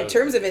 it's. But man, in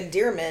terms of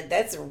endearment,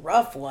 that's a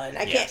rough one.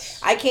 I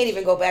can't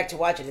even go back to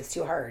watch it. It's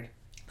too hard.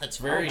 It's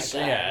very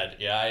sad.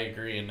 Yeah, I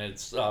agree, and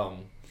it's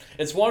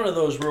one of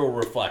those real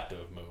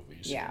reflective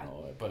movies. Yeah.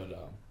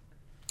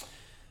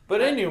 But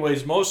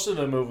anyways, most of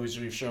the movies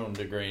we've shown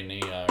to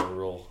Granny are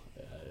real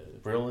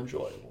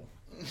enjoyable.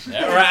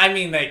 I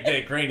mean,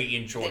 that Granny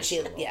enjoys.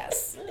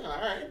 Yes. Yeah, all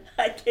right.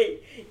 I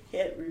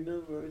can't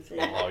remember a thing.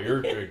 Oh,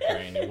 you're good,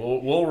 Granny.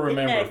 We'll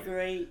remember. Isn't that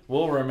great?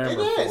 We'll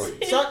remember It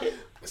for is. you.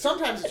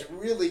 Sometimes it's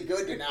really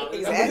good to now remember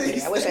Exactly.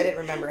 these I wish I things. didn't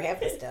remember half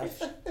the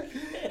stuff.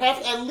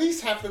 At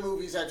least half the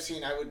movies I've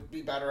seen, I would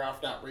be better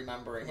off not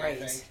remembering.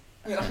 Right. I think.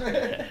 You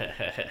know?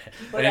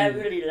 What I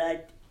really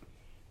liked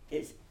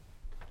is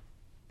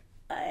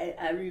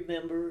I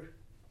remember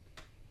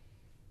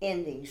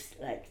endings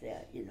like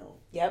that,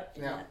 Yep.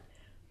 Yeah.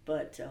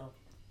 But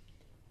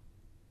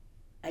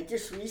I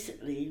just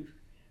recently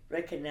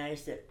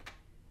recognized that.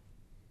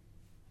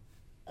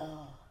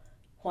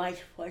 Why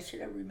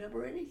should I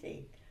remember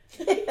anything?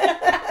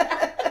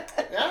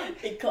 Yeah.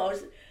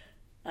 Because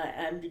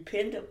I'm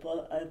dependent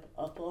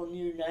upon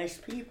you nice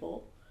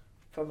people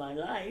for my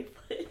life.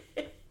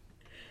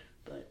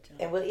 But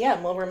And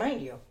we'll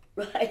remind you.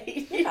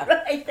 right, Yeah.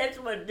 right. That's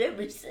what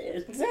Debbie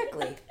says.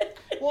 Exactly.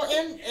 Well,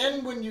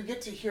 and when you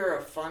get to hear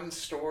a fun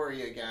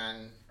story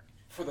again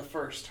for the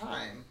first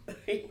time,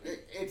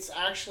 it's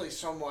actually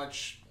so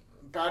much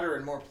better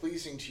and more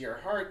pleasing to your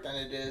heart than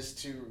it is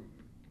to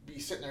be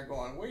sitting there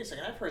going, wait a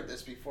second, I've heard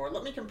this before.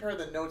 Let me compare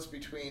the notes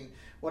between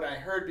what I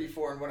heard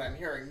before and what I'm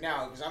hearing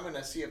now, because I'm going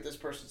to see if this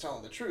person's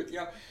telling the truth.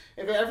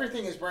 If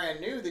everything is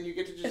brand new, then you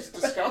get to just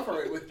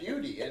discover it with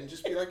beauty and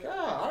just be like, oh,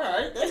 all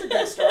right, that's a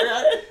good story.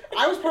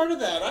 I was part of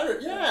that.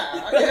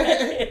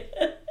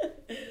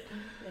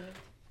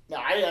 No,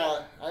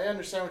 I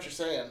understand what you're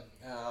saying.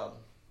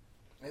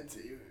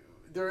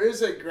 There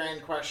is a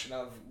grand question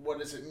of what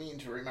does it mean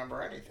to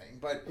remember anything,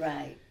 but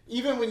Right.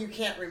 even when you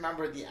can't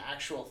remember the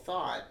actual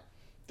thought,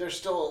 there's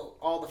still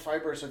all the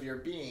fibers of your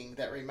being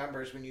that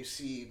remembers when you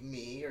see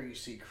me or you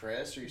see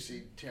Chris or you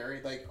see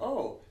Terry, like,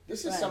 oh,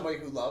 this is Right. somebody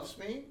who loves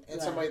me and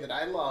Right. somebody that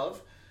I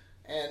love,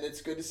 and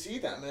it's good to see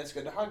them and it's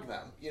good to hug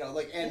them, Yeah.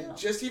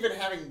 just even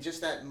having just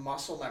that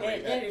muscle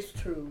memory. That is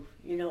true.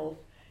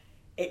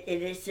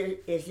 It is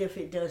as if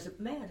it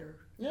doesn't matter.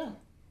 Yeah.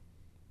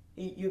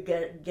 You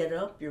get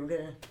up, you're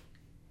going to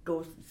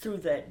go through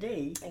that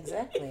day.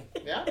 Exactly.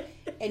 Yeah.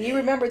 And you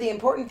remember the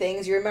important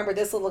things. You remember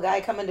this little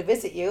guy coming to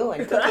visit you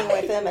and cooking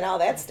with him and all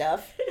that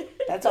stuff.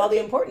 That's all the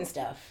important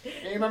stuff. And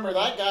you remember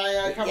that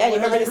guy coming Yeah, you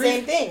with remember his the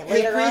same thing his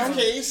later on.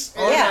 briefcase.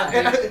 Yeah.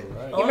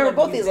 Right. All remember of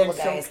both you've these been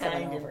little guys so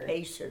coming kind over. and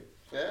patient.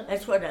 Yeah.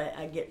 That's what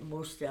I get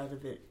most out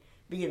of it,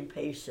 being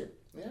patient.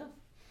 Yeah.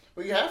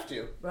 Well, you have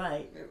to.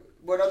 Right,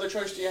 What other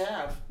choice do you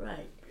have?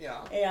 right.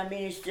 Yeah. And I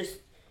mean, it's just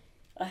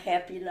a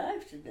happy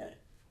life to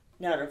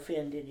not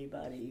offend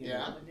anybody.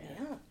 Yeah.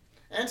 Yeah.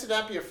 And to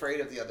not be afraid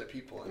of the other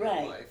people in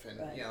Right, your life, and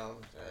right.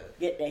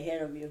 getting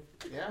ahead of you.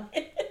 yeah,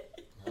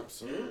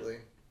 absolutely.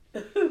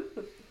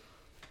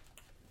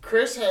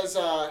 Chris,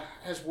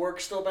 has work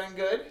still been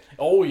good?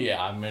 Oh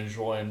yeah, I'm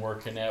enjoying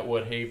working at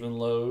Woodhaven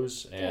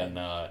Lowe's, and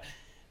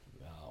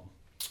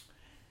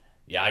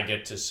yeah, I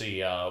get to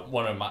see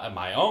one of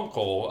my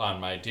uncle on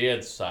my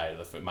dad's side,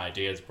 my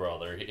dad's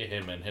brother,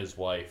 him and his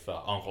wife,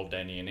 Uncle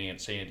Denny and Aunt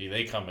Sandy.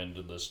 They come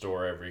into the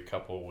store every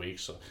couple of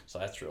weeks, so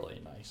that's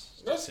really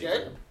nice. That's to see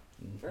good. them.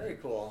 Very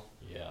cool.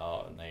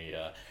 Yeah, and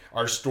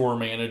our store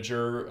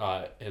manager,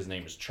 his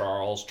name is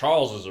Charles.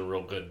 Charles is a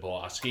real good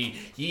boss.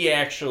 He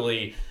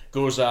actually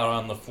goes out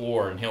on the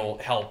floor and he'll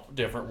help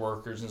different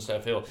workers and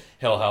stuff. He'll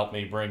help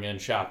me bring in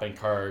shopping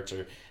carts,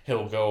 or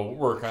he'll go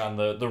work on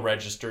the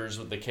registers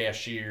with the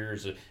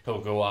cashiers.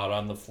 He'll go out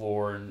on the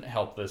floor and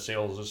help the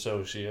sales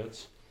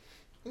associates.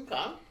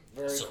 Okay.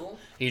 Very So, cool.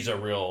 He's a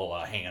real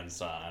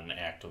hands-on,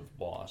 active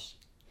boss,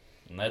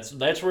 and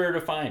that's rare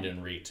to find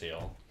in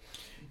retail.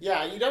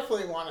 Yeah, you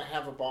definitely want to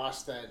have a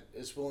boss that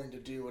is willing to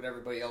do what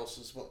everybody else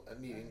is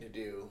needing to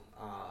do,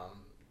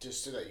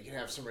 just so that you can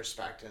have some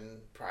respect and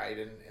pride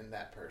in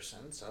that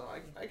person. So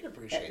I can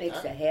appreciate That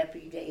makes that. a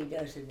happy day,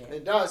 doesn't it?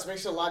 It does.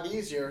 Makes it a lot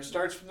easier. It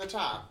starts from the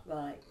top.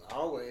 Right.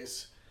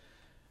 Always.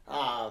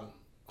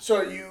 So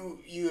are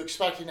you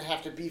expecting to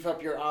have to beef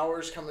up your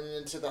hours coming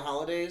into the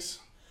holidays?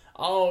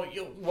 Oh,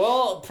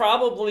 well,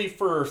 probably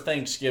for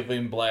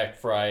Thanksgiving, Black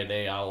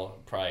Friday, I'll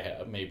probably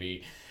have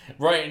maybe...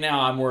 Right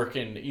now I'm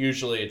working,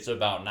 usually it's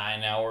about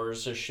 9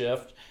 hours a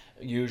shift.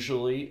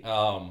 usually.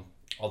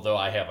 Although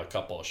I have a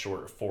couple of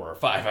short 4 or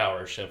 5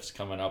 hour shifts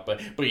coming up,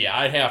 but yeah,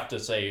 I'd have to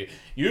say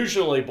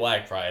usually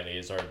Black Friday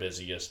is our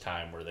busiest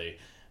time where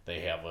they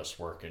have us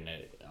working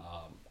it.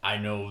 I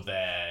know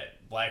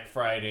that Black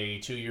Friday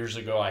 2 years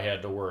ago I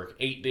had to work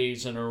 8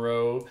 days in a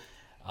row,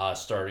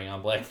 starting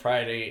on Black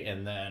Friday,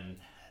 and then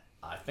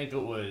I think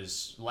it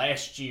was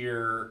last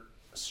year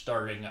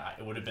starting,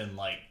 it would have been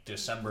like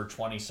December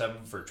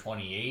 27th or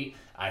 28th,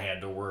 I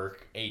had to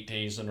work 8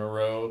 days in a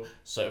row,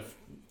 so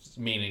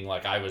meaning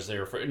like I was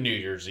there for New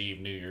Year's Eve,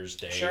 New Year's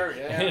Day. Sure,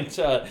 yeah. And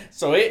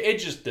so it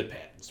just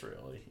depends,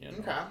 really. You know?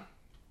 Okay.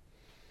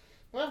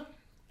 Well,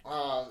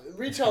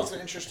 retail's an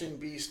interesting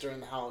beast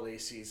during the holiday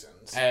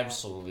seasons.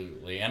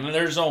 Absolutely, and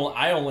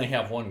I only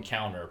have one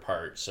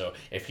counterpart, so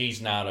if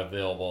he's not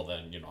available,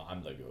 then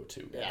I'm the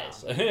go-to guy.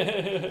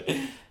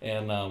 Yeah.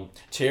 And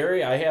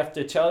Terry, I have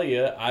to tell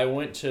you, I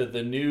went to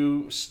the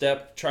new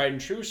Step Tried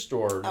and True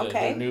store,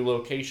 the new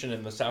location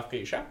in the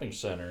Southgate Shopping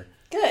Center.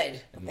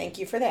 Good. Thank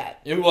you for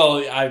that.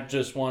 Well, I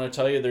just want to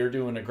tell you they're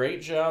doing a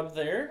great job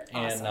there.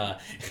 Awesome.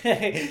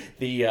 And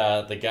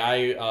the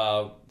guy,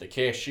 the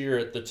cashier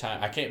at the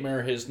time, I can't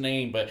remember his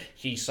name, but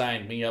he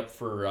signed me up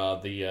for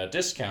the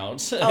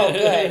discounts. Oh,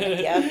 good.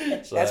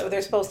 Yeah, so that's what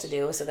they're supposed to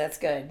do, so that's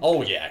good.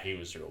 Oh, yeah, he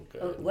was real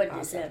good. What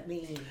does that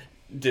mean?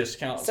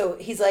 Discount. So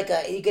he's like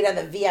you get on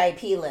the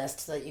VIP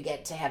list so that you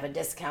get to have a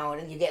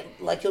discount, and you'll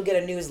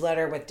get a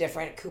newsletter with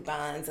different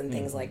coupons and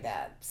things like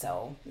that.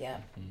 So, yeah.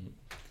 Mm-hmm.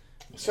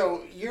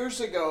 So years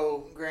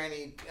ago,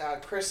 Granny,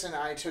 Chris and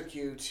I took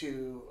you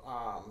to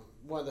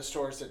one of the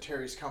stores that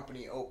Terry's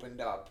company opened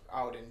up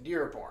out in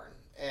Dearborn,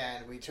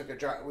 and we took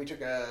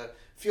a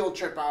field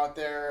trip out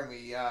there, and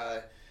we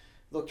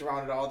looked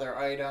around at all their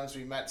items.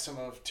 We met some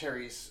of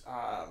Terry's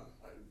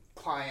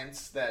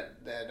clients that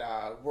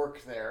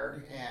work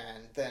there,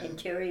 and then And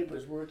Terry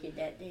was working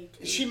that day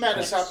too. she met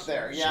us up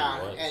there,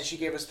 yeah, was. and she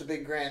gave us the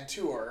big grand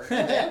tour,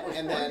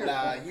 and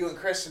then you and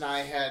Chris and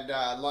I had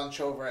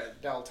lunch over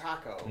at Del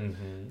Taco,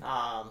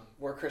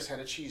 where Chris had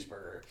a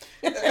cheeseburger.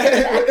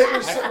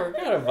 I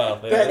forgot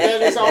about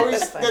that.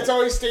 That's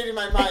always stayed in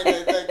my mind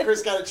that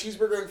Chris got a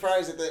cheeseburger and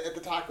fries at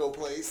the taco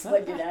place.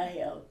 What did I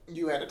have?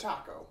 You had a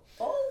taco.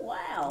 Oh,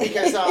 wow.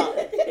 Because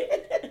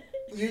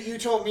you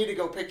told me to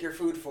go pick your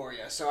food for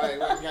you, so I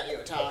went and got you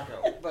a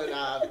taco.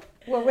 But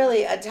Well,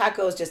 really, a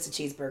taco is just a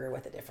cheeseburger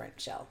with a different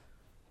shell.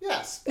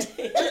 yes,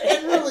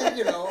 and really,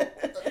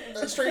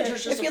 a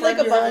stranger's just If you a friend like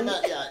a you haven't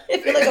bun, met yet.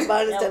 if you like a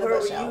bun Now, instead of where a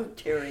were shell. you,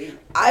 Terry?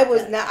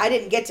 I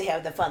didn't get to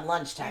have the fun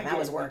lunchtime. I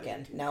was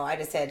working. No, I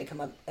just had to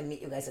come up and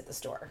meet you guys at the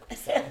store.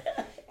 So.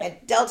 And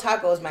Del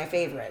Taco is my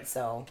favorite,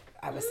 so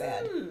I was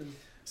sad.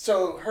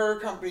 So her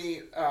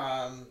company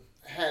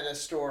had a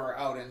store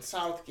out in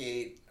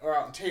Southgate or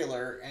out in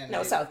Taylor, and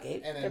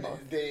Southgate. and They're then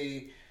both.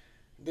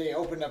 they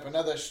opened up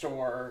another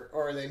store,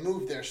 or they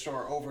moved their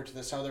store over to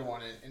this other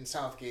one in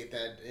Southgate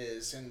that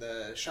is in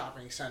the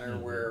shopping center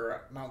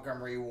where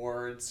Montgomery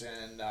Wards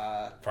and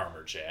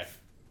Farmer Jack.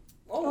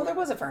 Oh, there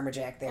was a Farmer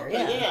Jack there.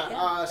 okay,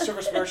 Yeah.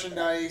 service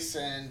merchandise,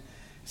 and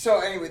so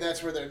anyway,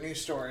 that's where their new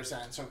store is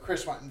at. So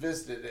Chris went and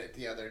visited it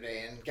the other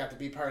day and got to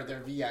be part of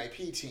their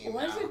VIP team.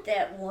 Wasn't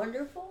that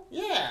wonderful?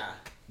 Yeah.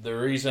 The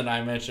reason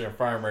I mentioned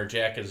Farmer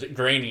Jack is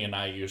Granny and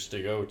I used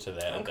to go to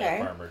that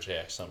Farmer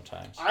Jack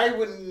sometimes. I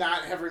would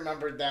not have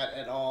remembered that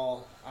at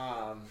all.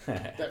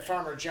 That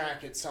Farmer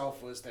Jack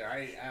itself was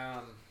there.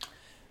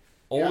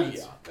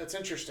 That's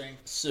interesting.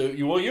 So,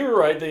 you were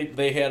right.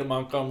 They had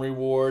Montgomery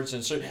Wards,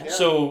 and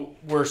so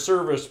where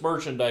service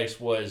merchandise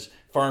was,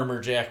 Farmer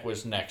Jack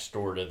was next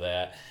door to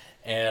that,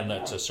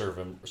 and to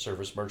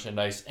service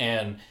merchandise.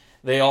 And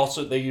they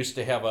used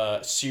to have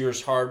a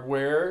Sears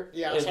Hardware.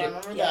 Yeah, so I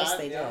remember Yes, that.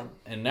 they did.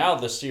 And now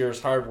the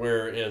Sears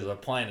Hardware is a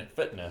Planet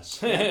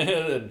Fitness.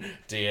 And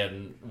Dan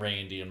and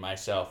Randy and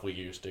myself, we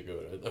used to go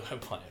to the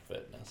Planet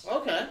Fitness.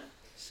 Okay.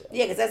 So.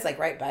 Yeah, because that's like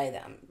right by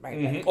them.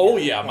 Right. Oh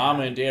yeah,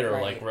 Mama and Dad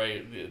are like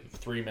right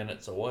 3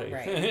 minutes away.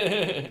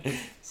 Right.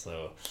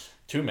 So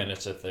 2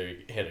 minutes if they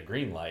hit a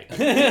green light.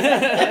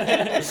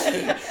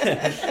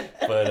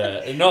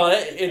 But no,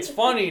 it's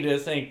funny to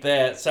think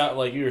that,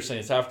 like you were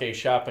saying, Southgate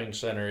Shopping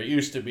Center, it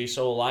used to be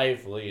so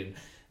lively, and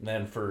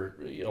then for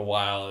a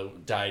while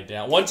it died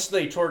down. Once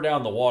they tore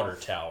down the water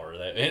tower,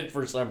 that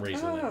for some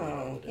reason.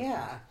 Oh,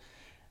 yeah.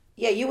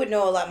 Yeah, you would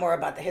know a lot more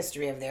about the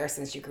history of there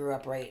since you grew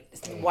up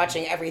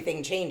watching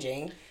everything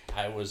changing.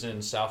 I was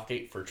in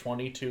Southgate for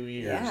 22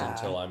 years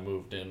until I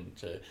moved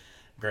into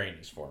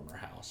Granny's former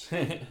house.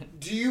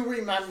 Do you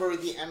remember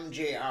the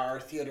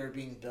MJR theater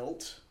being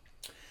built?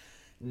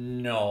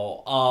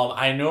 No.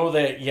 I know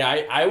that,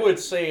 I would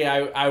say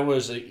I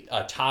was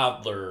a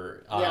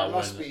toddler. Yeah, it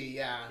must be,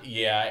 yeah.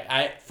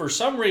 Yeah, for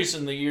some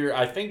reason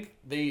I think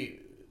the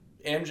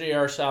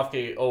MJR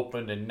Southgate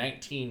opened in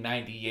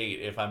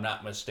 1998, if I'm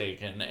not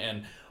mistaken.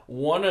 And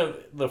one of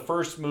the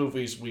first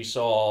movies we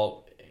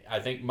saw, I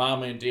think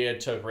Mama and Dad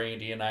took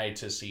Randy and I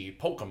to see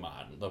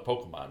Pokemon, the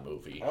Pokemon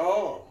movie.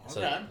 Oh, okay. So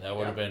that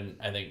would have been,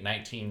 I think,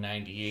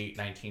 1998,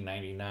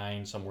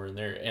 1999, somewhere in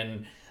there.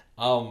 And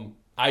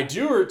I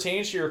do, to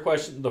answer your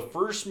question, the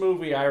first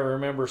movie I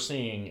remember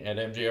seeing at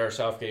MJR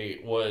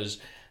Southgate was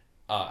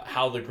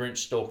How the Grinch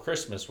Stole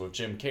Christmas with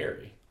Jim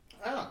Carrey.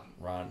 Oh.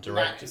 Ron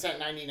directed. Is that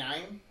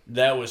 99?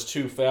 That was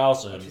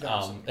 2000.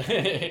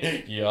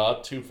 2000. Yeah,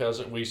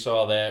 2000. We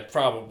saw that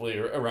probably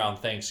around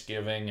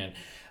Thanksgiving and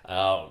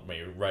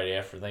maybe right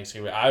after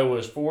Thanksgiving. I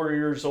was 4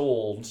 years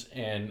old,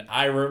 and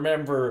I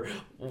remember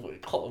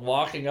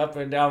walking up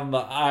and down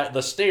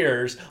the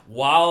stairs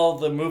while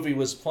the movie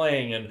was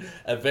playing, and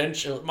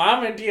eventually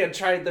Mom and Dad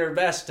tried their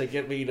best to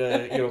get me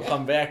to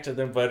come back to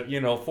them, but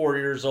 4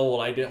 years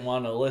old, I didn't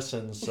want to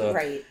listen, so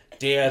Right.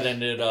 Dad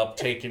ended up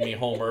taking me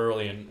home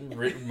early,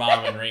 and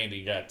Mom and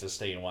Randy got to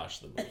stay and watch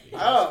the movie.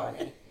 Oh,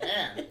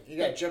 man. You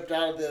got jumped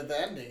out of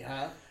the ending,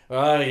 huh?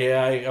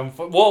 Yeah,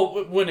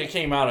 well, when it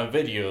came out on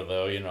video,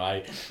 though,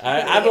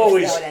 I've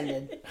always, How it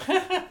ended.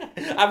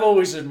 I've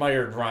always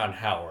admired Ron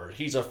Howard.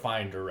 He's a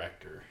fine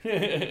director.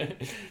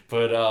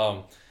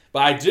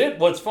 But I did.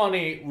 What's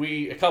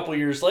funny, a couple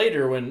years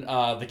later, when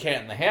the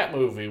Cat in the Hat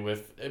movie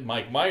with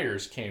Mike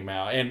Myers came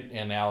out,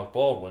 and Alec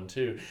Baldwin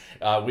too,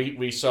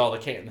 we saw the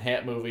Cat in the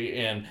Hat movie,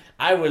 and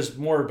I was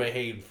more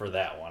behaved for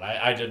that one.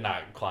 I did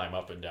not climb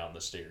up and down the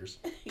stairs.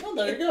 Oh,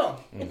 there you go.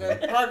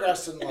 Okay.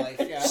 Progress in life,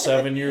 yeah.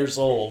 7 years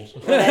old.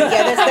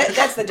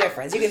 That's the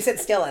difference. You can sit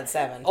still at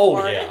 7.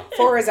 Oh, yeah.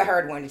 4 is a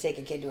hard one to take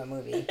a kid to a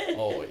movie.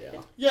 Oh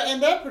yeah. Yeah,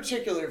 and that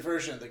particular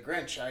version of The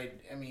Grinch, I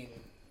mean,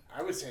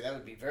 I would say that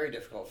would be very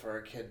difficult for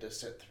a kid to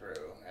sit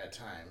through at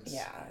times.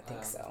 Yeah, I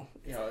think so.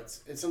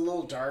 It's a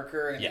little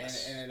darker, and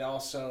Yes. and it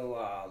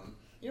also,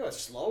 it's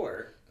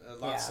slower. A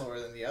lot Yeah. slower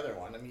than the other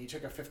one. I mean, you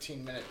took a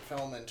 15-minute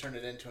film and turned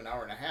it into an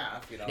hour and a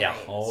half. Yeah.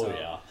 Oh so-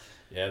 yeah.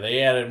 Yeah,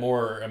 they added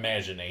more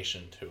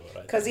imagination to it.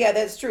 Because yeah,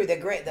 that's true. The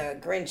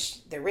Grinch,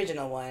 the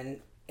original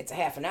one, it's a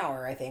half an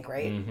hour, I think,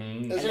 right?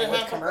 Mm-hmm. Is And it a with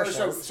half hour?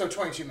 commercials. So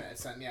 22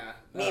 minutes then, yeah.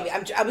 Maybe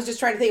I was just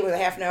trying to think it was a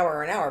half an hour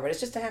or an hour, but it's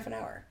just a half an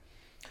hour.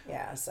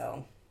 Yeah,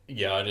 so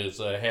Yeah, it is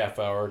a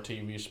half-hour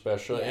TV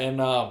special, Yeah. and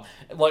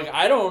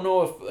I don't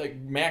know if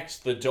Max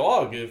the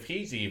dog, if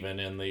he's even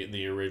in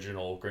the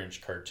original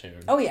Grinch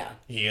cartoon. oh yeah,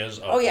 He is.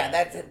 Okay. oh yeah,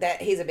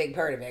 that he's a big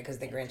part of it because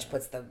the Grinch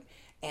puts the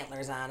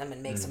antlers on him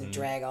and makes him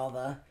drag all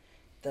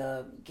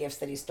the gifts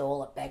that he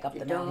stole back up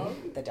the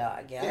mountain. The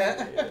dog,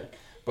 yeah. Yeah.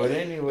 But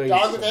anyways,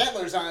 Dog with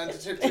antlers on it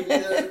to be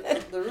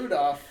the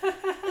Rudolph.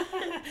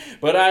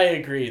 but I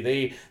agree.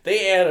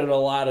 They added a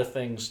lot of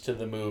things to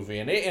the movie,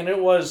 and it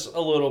was a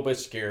little bit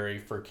scary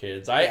for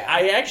kids. I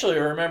actually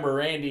remember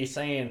Randy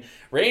saying,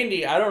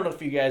 I don't know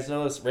if you guys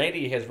know this,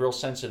 Randy has real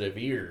sensitive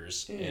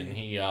ears, and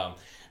he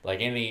like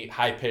any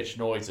high pitched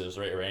noises,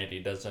 right?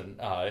 Randy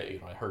doesn't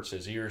it hurts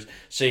his ears.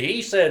 So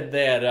he said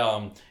that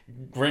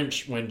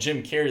Grinch, when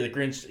Jim Carrey, the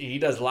Grinch, he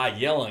does a lot of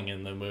yelling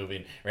in the movie,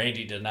 and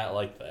Randy did not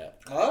like that.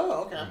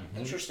 Oh, okay.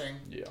 Interesting.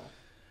 Yeah.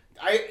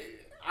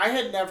 I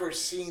had never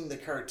seen the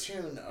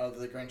cartoon of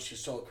The Grinch Who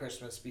Stole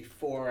Christmas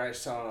before I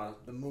saw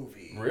the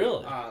movie.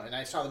 Really? And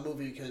I saw the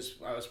movie because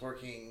I was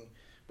working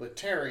with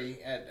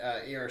Terry at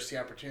ARC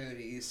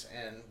Opportunities,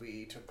 and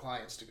we took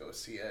clients to go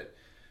see it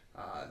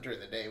during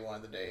the day, one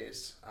of the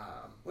days,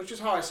 which is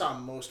how I saw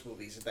most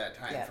movies at that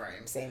time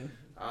frame. Same.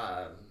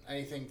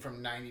 Anything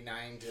from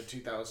 99 to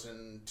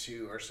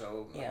 2002 or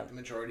so, Yeah. the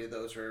majority of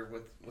those were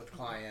with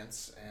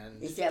clients.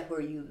 And Is that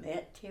where you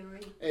met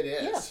Terry? it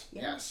is,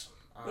 Yeah. yes.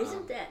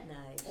 Isn't that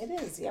nice? It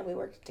is. Yeah, we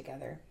worked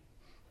together.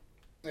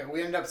 Yeah,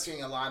 we ended up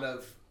seeing a lot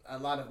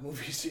of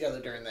movies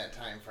together during that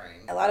time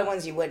frame. A lot of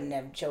ones you wouldn't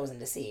have chosen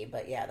to see,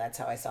 but yeah, that's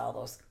how I saw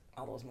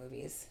all those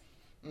movies.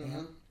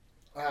 Mm-hmm.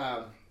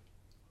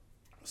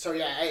 So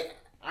yeah,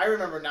 I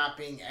remember not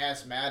being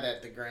as mad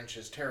at the Grinch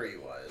as Terry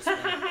was.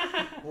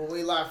 When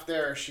we left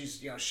there,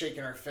 she's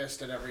shaking her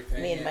fist at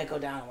everything. Me and Mike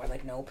O'Donnell were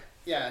like, nope.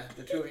 Yeah,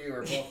 the two of you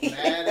were both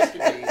mad as could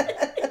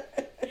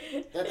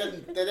be.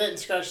 That didn't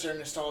scratch their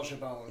nostalgia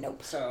bone.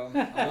 Nope. So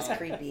It was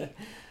creepy.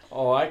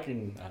 Oh, I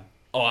can.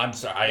 I'm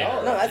sorry. No,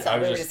 No, that's I all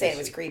we were was just saying. It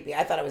was creepy.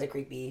 I thought it was a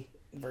creepy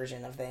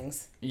version of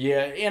things.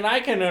 Yeah, and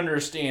I can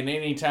understand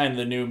anytime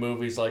the new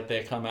movies like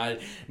that come out.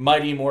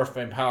 Mighty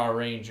Morphin Power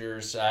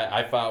Rangers.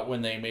 I thought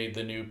when they made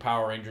the new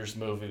Power Rangers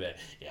movie that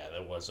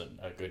wasn't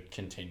a good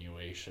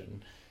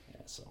continuation.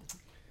 Yeah, so.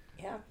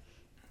 Yeah.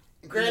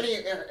 Granny,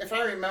 if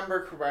I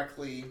remember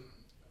correctly,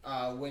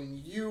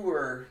 when you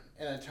were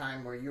in a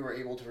time where you were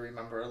able to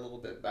remember a little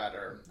bit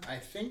better, I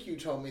think you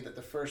told me that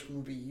the first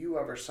movie you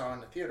ever saw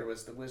in the theater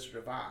was The Wizard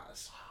of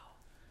Oz.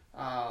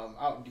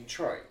 Out in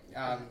Detroit.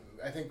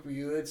 I think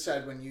you had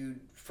said when you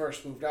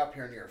first moved up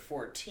here and you were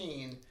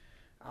 14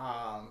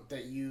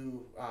 that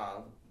you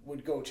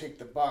would go take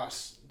the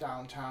bus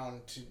downtown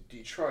to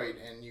Detroit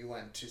and you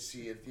went to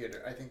see a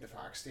theater, I think the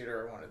Fox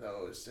Theater or one of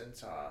those, and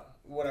saw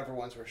whatever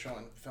ones were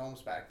showing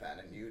films back then,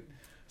 and you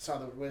saw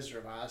The Wizard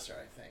of Oz there,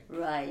 I think.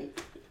 Right.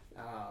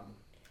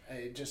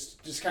 It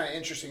just kind of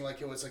interesting,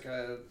 like it was like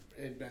it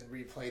had been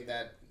replayed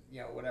that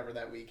whatever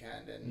that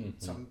weekend, and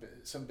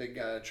some big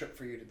trip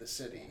for you to the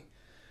city.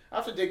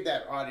 I'll have to dig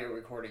that audio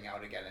recording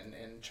out again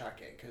and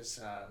check it,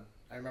 because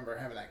I remember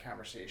having that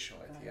conversation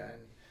with you,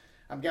 and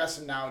I'm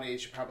guessing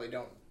nowadays you probably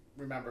don't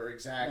remember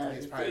exactly.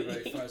 It's probably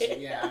really fuzzy.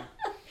 Yeah.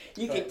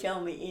 You can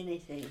tell me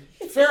anything.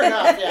 Fair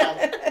enough,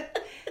 yeah.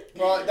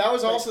 Well, that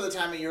was also the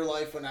time of your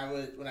life when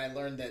I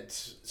learned that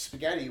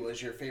spaghetti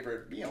was your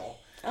favorite meal.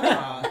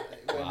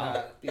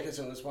 Because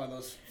it was one of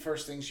those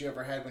first things you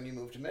ever had when you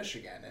moved to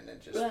Michigan, and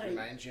it just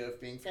reminds you of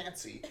being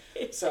fancy.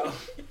 So,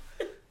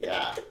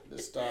 yeah,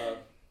 just I'll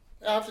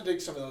have to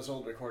dig some of those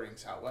old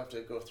recordings out. We'll have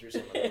to go through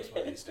some of those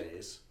one of these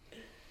days.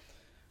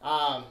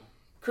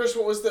 Chris,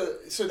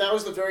 so that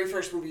was the very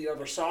first movie you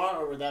ever saw,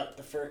 or was that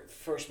the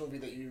first movie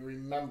that you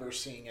remember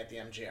seeing at the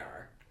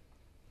MJR?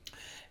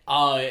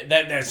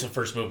 That's the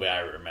first movie I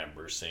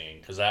remember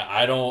seeing, because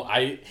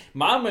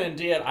Mom and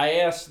Dad, I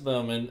asked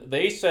them, and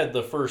they said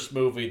the first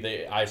movie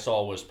that I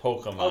saw was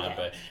Pokemon,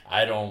 but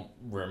I don't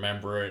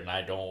remember it, and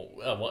I don't,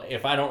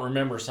 if I don't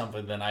remember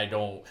something, then I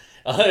don't,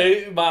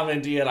 Mom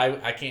and Dad,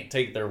 I can't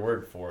take their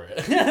word for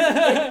it.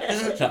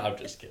 No, I'm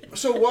just kidding.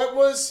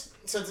 So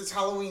since it's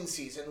Halloween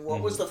season,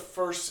 what was the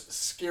first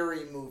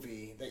scary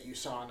movie that you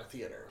saw in a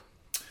theater?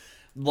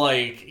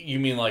 Like, you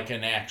mean like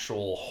an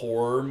actual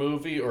horror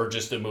movie, or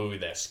just a movie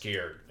that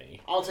scared me?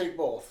 I'll take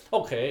both.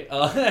 Okay.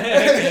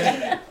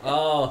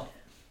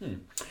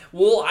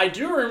 Well, I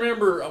do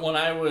remember when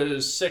I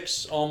was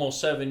 6, almost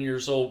 7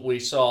 years old, we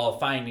saw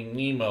Finding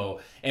Nemo.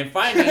 And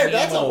Finding Nemo...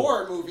 That's a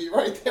horror movie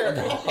right there.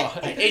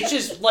 It's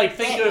just like,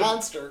 think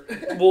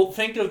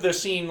of the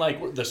scene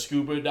like the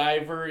scuba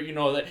diver,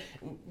 that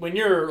when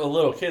you're a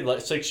little kid,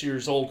 like 6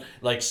 years old,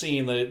 like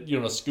seeing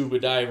the, scuba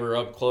diver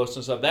up close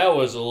and stuff, that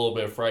was a little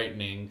bit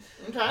frightening.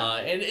 Okay.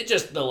 And it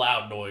just, the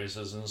loud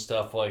noises and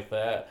stuff like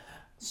that.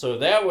 So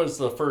that was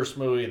the first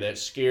movie that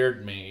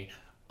scared me.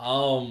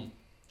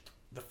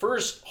 The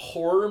first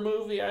horror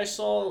movie I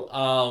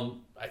saw,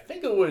 I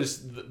think it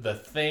was The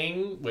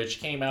Thing, which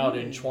came out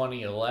in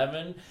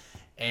 2011.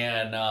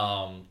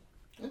 And,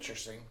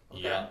 interesting.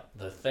 Okay. Yeah,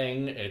 The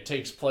Thing, it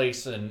takes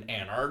place in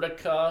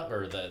Antarctica,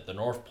 or the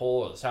North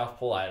Pole, or the South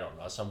Pole, I don't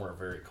know, somewhere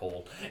very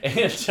cold.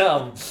 And,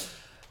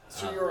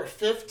 so you were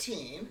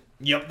 15.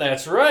 Yep,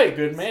 that's right.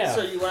 Good math.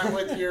 So you went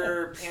with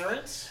your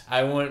parents?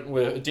 I went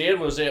with... Dad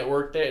was at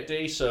work that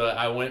day, so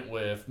I went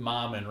with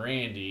Mom and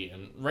Randy.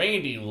 And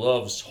Randy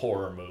loves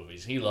horror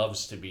movies. He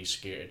loves to be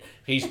scared.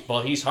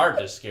 He's hard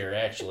to scare,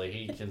 actually.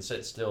 He can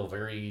sit still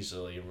very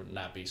easily and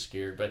not be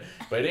scared. But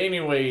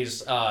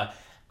anyways,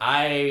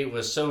 I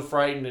was so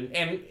frightened.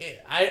 And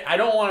I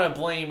don't want to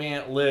blame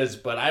Aunt Liz,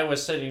 but I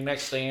was sitting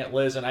next to Aunt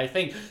Liz, and I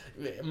think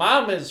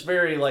Mom is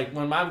very, like,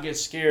 when Mom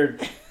gets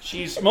scared,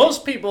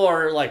 most people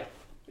are like...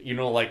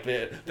 like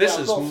that. This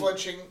is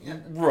flinching. Yeah.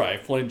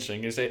 Right,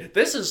 flinching. You say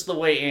this is the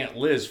way Aunt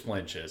Liz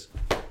flinches.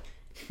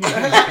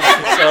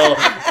 So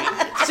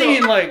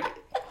seeing like,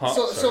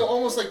 so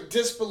almost like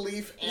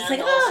disbelief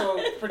and also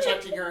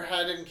protecting her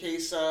head in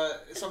case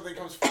something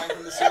comes flying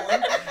from the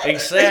ceiling.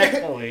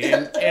 Exactly,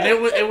 and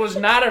it was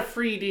not a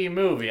 3D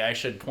movie. I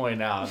should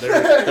point out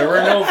there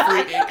were no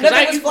free.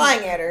 Nothing was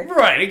flying at her.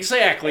 Right,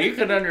 exactly. You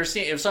could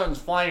understand if something's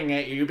flying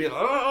at you, you'd be like,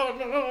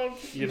 oh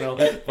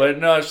no, But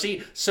no,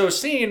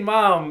 seeing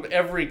Mom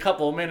every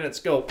couple of minutes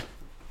go.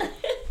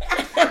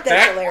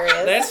 That's hilarious.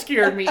 That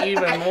scared me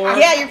even more.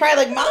 Yeah, you're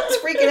probably like, Mom's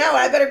freaking out.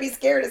 I better be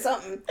scared of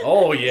something.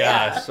 Oh,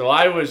 yeah. So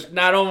I was,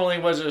 not only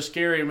was it a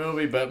scary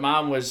movie, but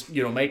Mom was,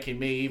 making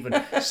me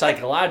even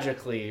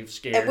psychologically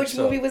scared. And which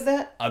movie was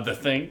that? The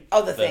Thing.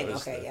 Oh, The Thing.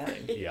 Okay, yeah.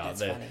 Thing. Yeah,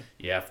 that's funny.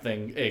 Yeah,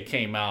 Thing. It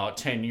came out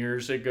 10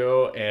 years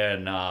ago,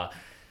 and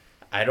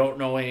I don't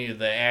know any of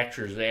the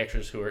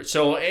actors who are.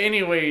 So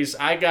anyways,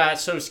 I got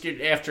so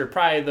scared after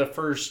probably the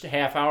first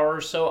half hour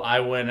or so, I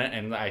went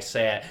and I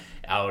sat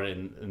out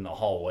in the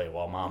hallway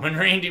while Mom and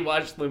Randy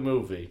watched the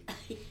movie.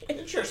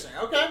 Interesting.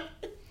 Okay.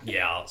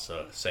 Yeah, I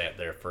also sat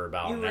there for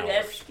about an hour. You were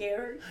that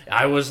scared?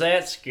 I was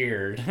that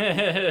scared.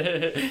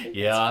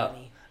 Yeah,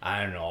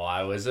 I know.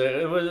 I was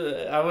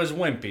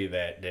wimpy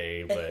that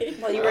day, but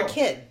well, you were a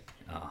kid.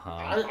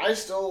 I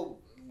still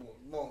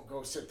won't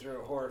go sit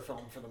through a horror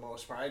film for the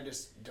most part. I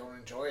just don't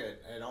enjoy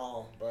it at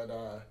all. But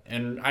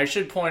and I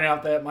should point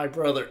out that my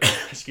brother,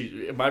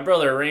 my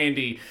brother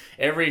Randy,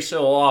 every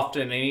so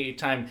often,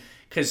 anytime.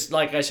 Because,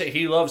 like I said,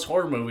 he loves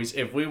horror movies.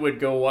 If we would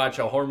go watch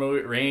a horror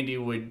movie, Randy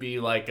would be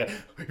like,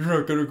 "You're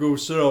not going to go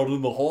sit out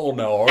in the hall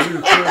now, are you?"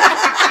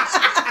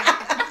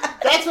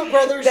 That's what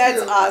brothers do.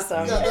 That's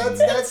awesome. Yeah,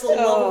 that's the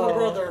love of a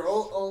brother.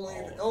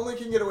 Only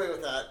can get away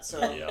with that. So.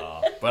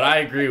 Yeah, but I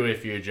agree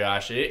with you,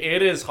 Josh.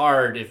 It is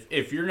hard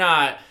if you're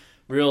not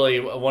really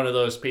one of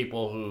those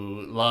people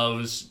who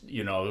loves,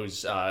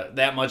 who's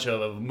that much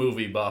of a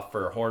movie buff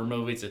for horror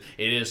movies. It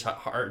is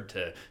hard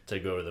to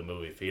go to the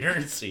movie theater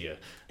and see a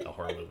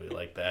horror movie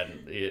like that.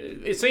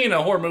 Seeing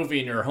a horror movie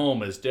in your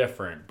home is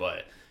different,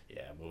 but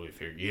yeah, movie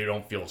theater, you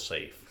don't feel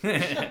safe.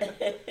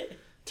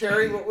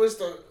 Terry, what was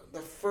the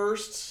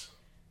first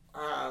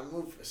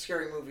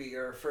scary movie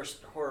or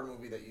first horror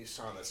movie that you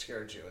saw that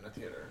scared you in a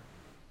theater?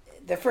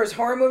 The first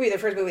horror movie, the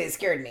first movie that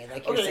scared me,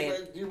 like you're saying.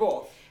 Okay, you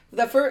both.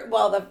 The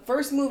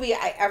first movie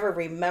I ever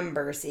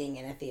remember seeing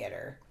in a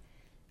theater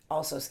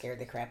also scared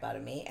the crap out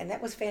of me, and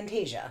that was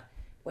Fantasia,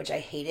 which I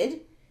hated,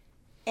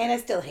 and I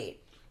still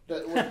hate.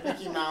 With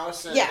Mickey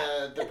Mouse and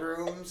the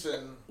brooms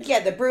and...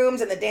 Yeah, the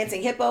brooms and the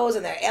dancing hippos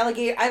and the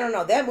alligator. I don't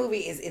know. That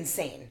movie is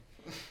insane.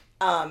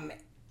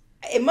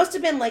 It must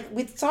have been like,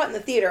 we saw it in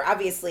the theater,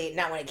 obviously,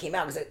 not when it came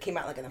out, because it came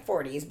out like in the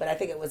 40s, but I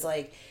think it was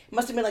like, it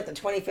must have been like the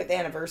 25th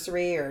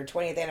anniversary or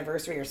 20th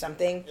anniversary or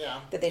something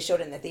that they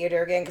showed it in the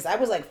theater again, because I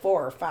was like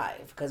 4 or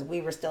 5, because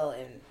we were still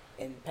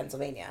in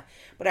Pennsylvania.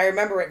 But I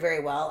remember it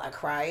very well. I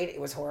cried.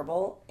 It was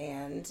horrible,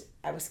 and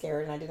I was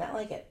scared, and I did not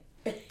like it.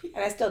 And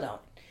I still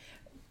don't.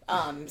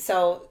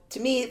 So to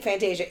me,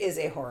 Fantasia is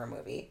a horror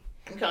movie.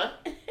 Okay.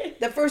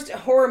 The first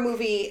horror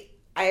movie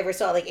I ever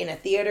saw, like in a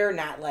theater,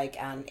 not like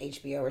on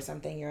HBO or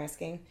something, you're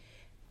asking,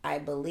 I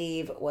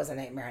believe was A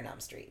Nightmare on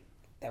Elm Street.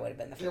 That would have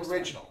been the first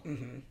original. One.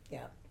 Mm-hmm.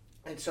 Yeah.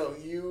 And so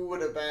you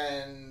would have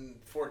been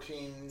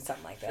 14,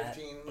 something like 15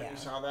 that. when you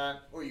saw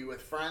that? Were you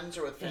with friends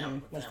or with family?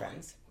 Mm-hmm. With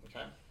friends.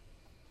 Okay.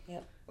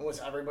 Yep. And was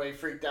everybody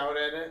freaked out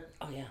at it?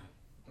 Oh, yeah.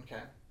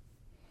 Okay.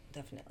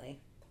 Definitely.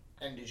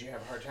 And did you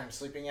have a hard time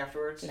sleeping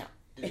afterwards? No.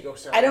 Did you go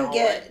sit I don't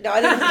get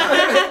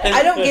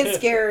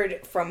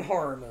scared from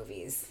horror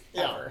movies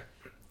ever.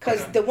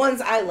 Because the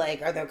ones I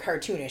like are the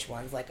cartoonish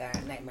ones, like a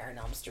Nightmare on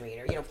Elm Street,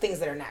 or things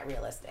that are not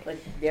realistic. But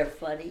they're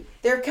funny.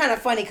 They're kind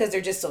of funny because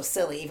they're just so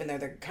silly, even though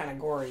they're kind of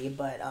gory.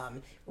 But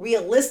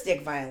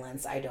realistic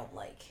violence, I don't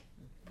like.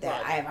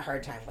 That I have a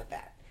hard time with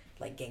that,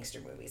 like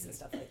gangster movies and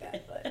stuff like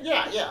that. But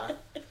yeah.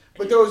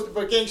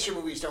 But gangster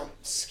movies don't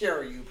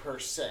scare you per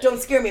se. Don't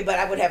scare me, but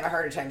I would have a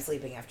harder time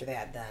sleeping after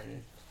that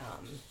than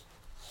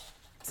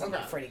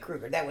Freddy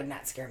Krueger. That would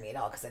not scare me at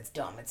all because it's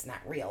dumb. It's not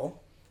real,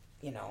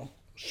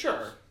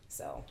 Sure.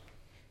 So,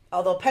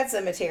 although Pet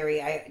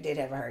Sematary, I did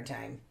have a hard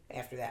time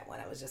after that one.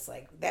 I was just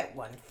like, that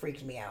one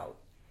freaked me out.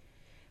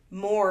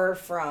 More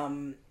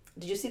from...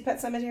 Did you see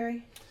Pet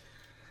Sematary?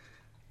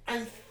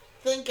 I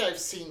think I've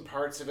seen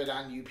parts of it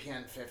on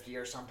UPN 50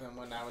 or something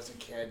when I was a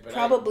kid. But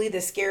Probably the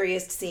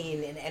scariest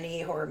scene in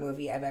any horror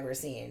movie I've ever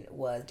seen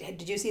was...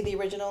 Did you see the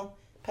original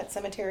Pet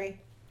Sematary?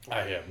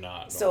 I have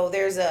not. No. So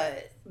there's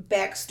a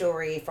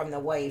backstory from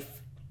the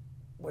wife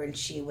when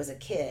she was a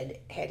kid,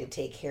 had to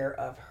take care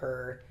of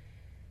her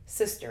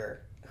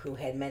sister who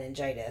had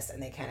meningitis,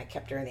 and they kind of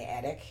kept her in the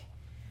attic.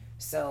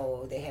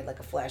 So they had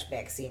like a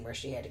flashback scene where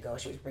she had to go.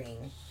 She was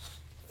bringing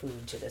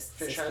food to this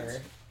Fish sister.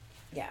 heads?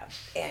 Yeah,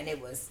 and it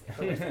was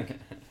horrific.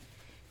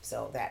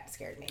 So that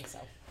scared me. So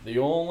the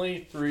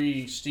only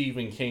 3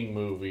 Stephen King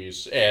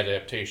movies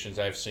adaptations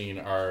I've seen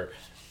are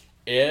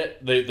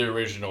the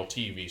original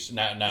TV,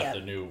 not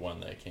the new one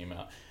that came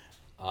out.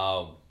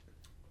 What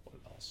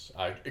else?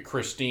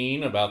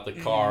 Christine, about the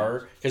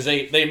car, because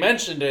they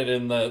mentioned it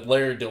in the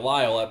Larry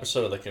Delisle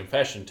episode of the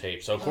Confession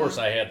Tape. So of course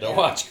I had to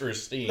watch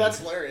Christine. That's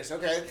hilarious.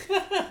 Okay.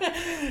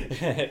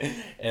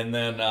 And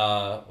then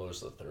what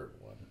was the third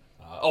one?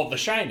 The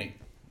Shining.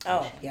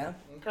 Oh yeah.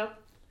 Okay.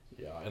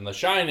 Yeah, and The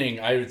Shining,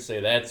 I would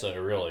say that's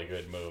a really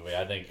good movie.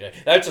 I think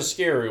that's a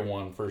scary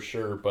one for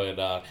sure,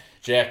 but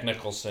Jack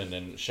Nicholson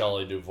and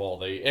Shelley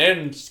Duvall,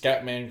 and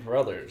Scatman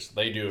Crothers,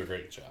 they do a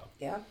great job.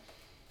 Yeah.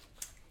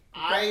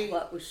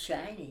 What was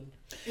Shining?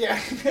 Yeah.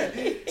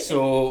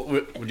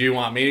 So, do you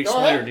want me to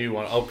explain, or do you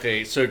want...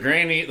 Okay, so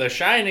Granny, The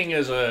Shining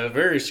is a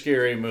very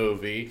scary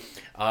movie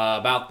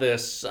about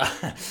this...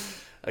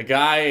 a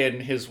guy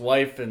and his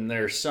wife and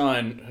their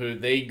son, who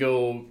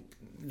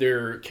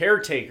they're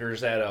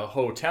caretakers at a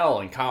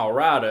hotel in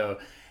Colorado,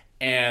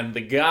 and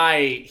the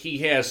guy, he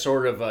has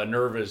sort of a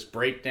nervous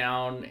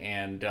breakdown,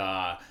 and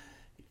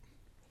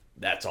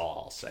that's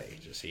all I'll say.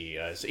 Just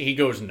he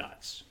goes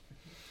nuts.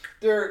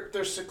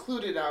 They're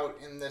secluded out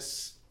in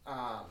this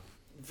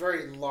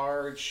very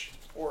large,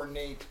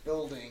 ornate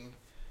building,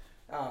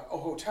 a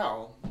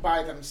hotel,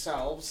 by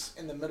themselves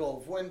in the middle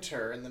of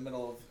winter, in the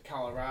middle of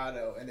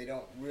Colorado, and they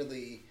don't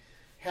really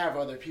have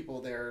other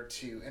people there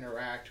to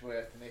interact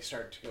with, and they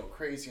start to go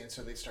crazy, and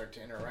so they start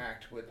to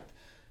interact with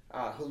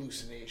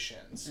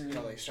hallucinations.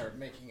 Mm. They start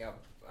making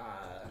up...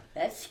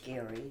 That's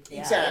scary.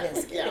 Exactly. It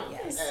is scary,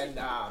 yes. And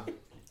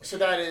so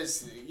that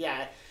is...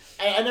 Yeah.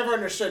 I never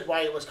understood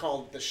why it was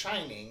called The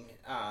Shining.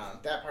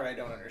 That part I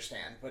don't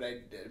understand, but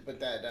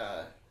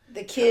that...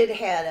 The kid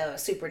had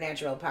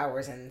supernatural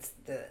powers, and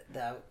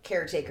the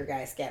caretaker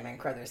guy, Scatman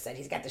Crothers, said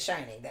he's got the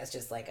Shining. That's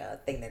just like a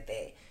thing that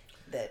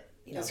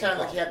it's kind of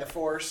like he had the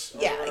Force.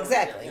 Yeah,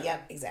 exactly. Yeah,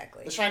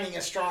 exactly. The Shining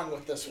is strong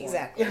with this one.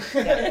 Exactly.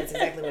 Yeah, that's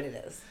exactly what it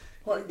is.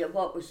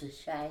 What was The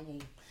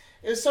Shining?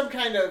 It was some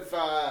kind of...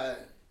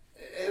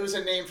 it was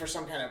a name for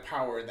some kind of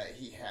power that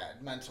he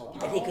had, mental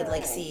power. And he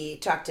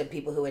could talk to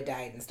people who had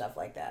died and stuff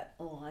like that.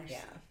 Oh, I see.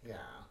 Yeah.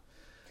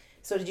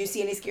 So did you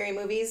see any scary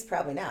movies?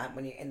 Probably not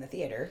when you're in the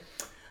theater.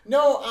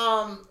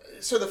 No,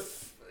 so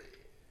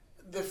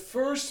the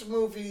first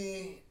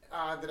movie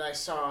that I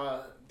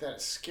saw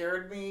that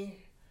scared me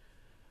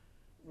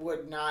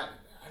I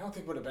don't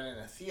think would have been in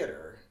a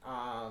theater.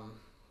 I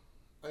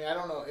mean, I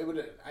don't know.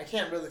 I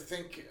can't really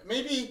think.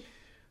 Maybe,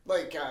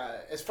 like,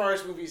 as far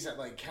as movies that,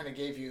 like, kind of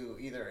gave you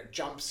either a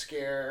jump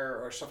scare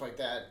or stuff like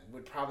that,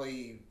 would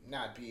probably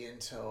not be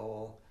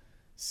until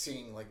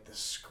seeing, like, the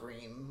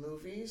Scream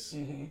movies.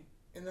 Mm-hmm.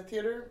 in the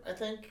theater, I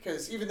think,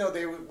 because even though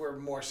they were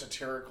more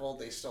satirical,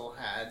 they still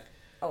had.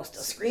 Oh,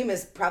 still, Scream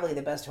is probably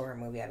the best horror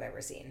movie I've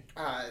ever seen.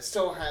 It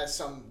still has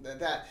some of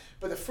that.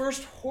 But the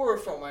first horror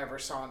film I ever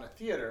saw in a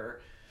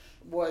theater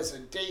was a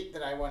date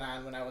that I went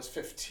on when I was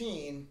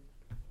 15.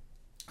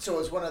 So it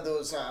was one of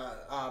those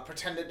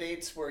pretended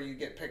dates where you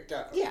get picked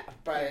up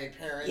by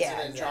parents and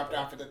then dropped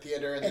off at the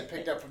theater and then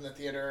picked up from the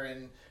theater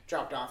and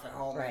dropped off at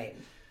home. Right.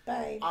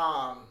 Bye.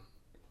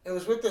 It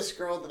was with this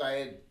girl that I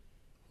had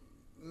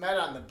met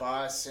on the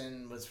bus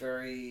and was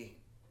very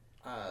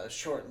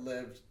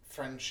short-lived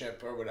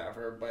friendship or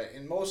whatever,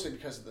 and mostly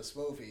because of this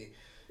movie.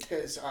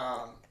 Because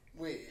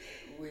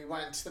we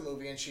went to the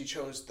movie and she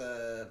chose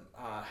the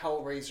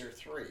Hellraiser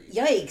 3.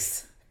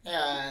 Yikes.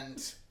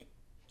 And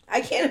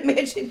I can't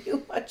imagine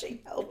you watching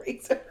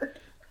Hellraiser.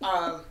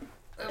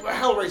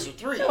 Hellraiser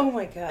 3. Oh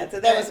my god, so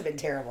that must have been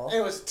terrible.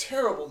 It was a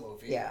terrible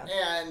movie. Yeah.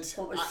 And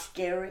What was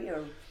scary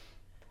or?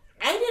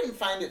 I didn't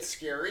find it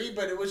scary,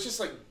 but it was just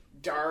like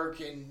dark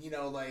and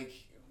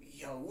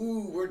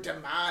ooh, we're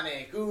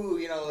demonic. Ooh,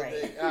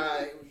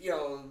 Right.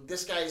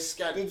 This guy's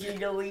got. Did you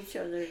know each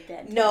other at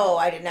that time? No,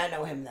 I did not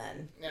know him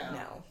then.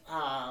 No.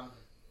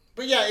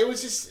 But yeah, it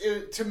was just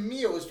to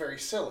me it was very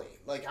silly.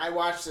 Like I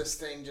watched this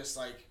thing just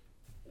like,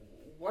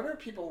 what are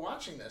people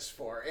watching this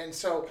for? And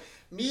so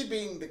me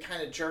being the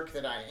kind of jerk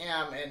that I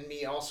am, and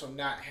me also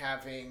not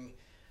having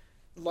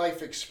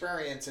life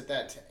experience at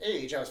that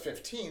age, I was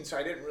 15, so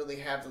I didn't really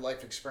have the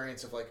life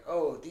experience of like,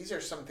 oh, these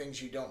are some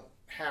things you don't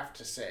have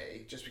to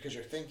say just because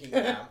you're thinking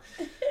them.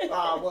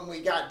 When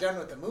we got done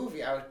with the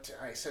movie, I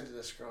said to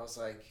this girl, I was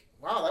like,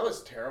 wow, that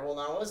was terrible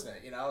now, wasn't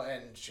it?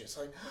 And she's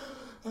like,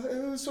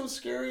 it was so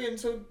scary and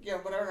so,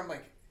 whatever. And I'm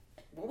like,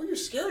 what were you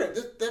scared of?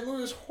 That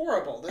movie was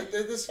horrible.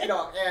 This,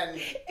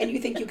 And you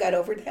think you got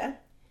over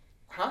that?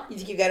 Huh? You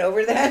think you got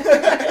over that?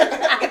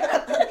 I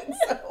don't think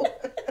so.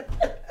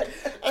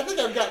 I think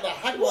I've gotten a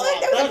heck of a lot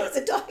What? better. That was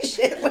a dog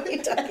shit. What are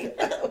you talking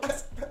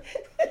about?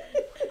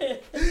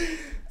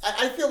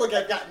 I feel like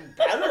I've gotten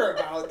better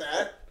about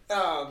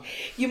that.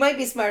 You might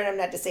be smart enough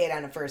not to say it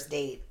on a first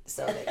date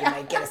so that you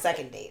might get a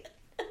second date.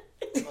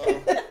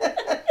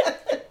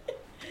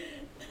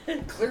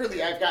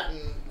 Clearly, I've gotten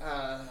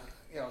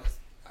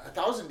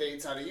 1,000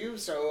 dates out of you.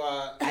 So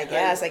I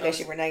guess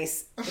you were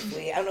nice. I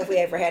don't know if we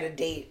ever had a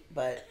date,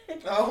 but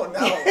oh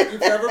no, you've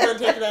never been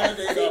taken on a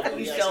date ever.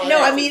 You Yes, saw-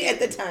 no, I mean at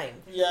the time.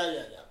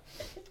 Yeah.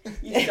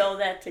 You saw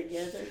that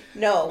together?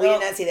 No, we did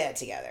not see that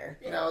together.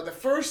 The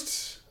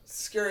first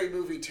scary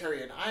movie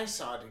Terry and I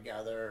saw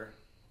together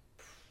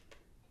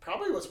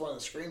probably was one of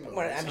the Scream movies.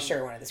 I'm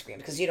sure one of the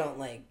Screams, because you don't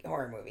like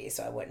horror movies,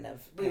 so I wouldn't have.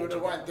 We would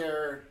have went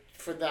there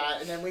for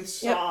that, and then we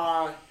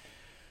saw.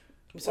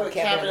 We saw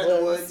Cabin in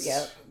the Woods.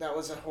 Yep. That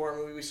was a horror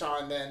movie we saw,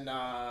 and then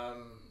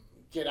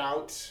Get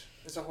Out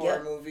is a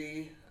horror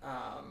movie.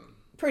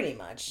 Pretty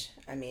much.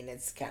 I mean,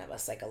 it's kind of a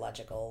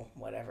psychological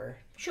whatever.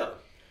 Sure.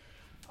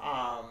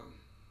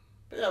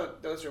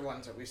 But those are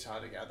ones that we saw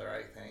together,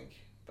 I think.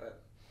 But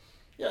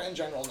yeah, in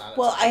general, not.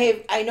 Well,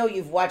 I know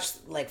you've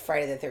watched like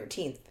Friday the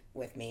 13th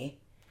with me.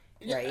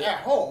 Right. At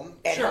home,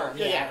 At sure. home,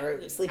 yeah,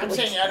 or sleeping I'm with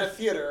saying your- at a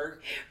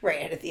theater. Right,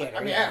 at a theater. I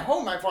mean, yeah. at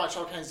home, I've watched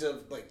all kinds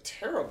of like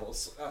terrible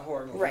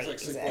horror movies, Right, like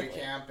Sleepaway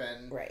exactly. Camp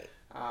and Right.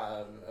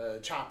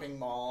 Chopping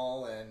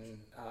Mall and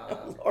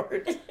Oh,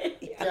 Lord.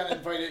 Yeah.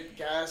 Uninvited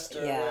Guest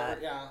or whatever.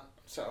 Yeah.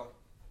 So.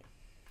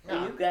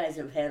 Well, you guys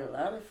have had a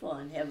lot of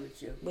fun,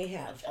 haven't you? We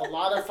have. A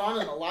lot of fun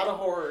and a lot of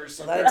horrors.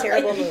 A lot of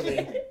terrible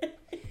movie.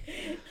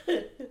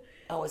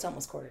 Oh, it's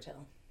almost quarter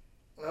till.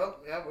 Well,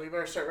 yeah, we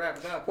better start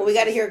wrapping up. Well, we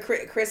got to hear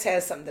Chris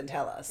has something to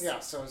tell us. Yeah,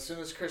 so as soon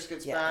as Chris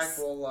gets Yes.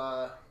 back, we'll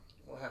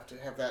have to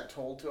have that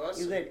told to us.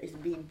 You got it's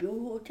be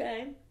boo-hoo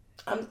time?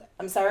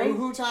 I'm sorry?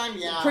 Boo-hoo time,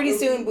 yeah. Pretty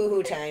soon,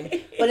 boohoo time.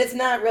 But it's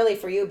not really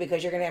for you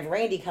because you're going to have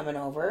Randy coming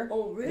over.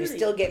 Oh, really? You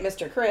still get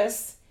Mr.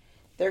 Chris.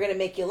 They're going to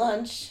make you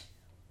lunch.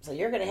 So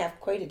you're going to have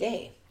quite a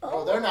day.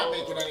 Oh, they're not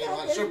making any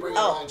lunch. They're bringing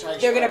lunch.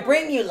 They're going to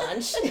bring you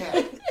lunch.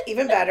 Yeah.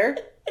 Even better.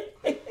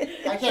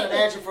 I can't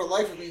imagine for the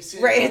life of me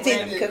seeing Right, Randy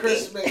and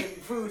Chris cooking. making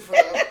food for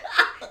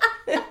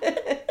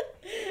them.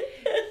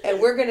 And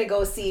we're going to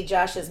go see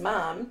Josh's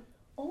mom.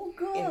 Oh,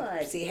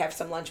 And good. have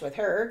some lunch with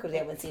her because we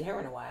haven't seen her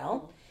in a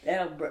while.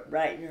 That'll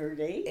brighten her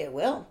day. It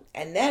will.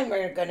 And then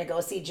we're going to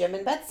go see Jim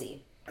and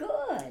Betsy.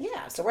 Good.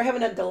 Yeah, so we're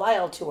having a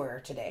Delisle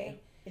tour today.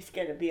 It's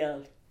going to be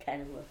a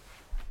kind of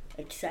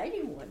a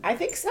exciting one. I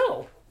think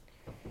so.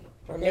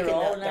 We're They're making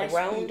all the nice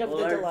round people, of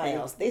the aren't they?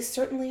 Delisles. They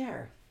certainly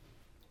are.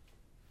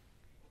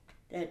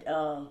 That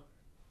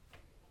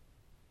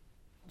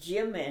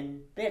Jim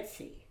and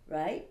Betsy,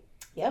 right?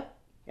 Yep.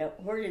 Now,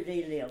 where do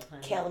they live,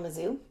 honey?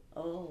 Kalamazoo.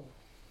 Oh,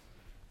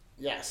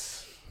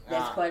 Yes.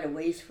 that's quite a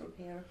ways from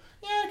here.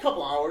 Yeah, a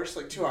couple hours,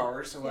 like 2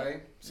 hours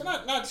away. So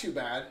not too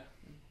bad.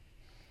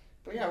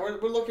 But yeah, we're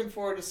looking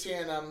forward to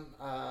seeing them,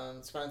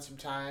 spend some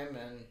time,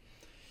 and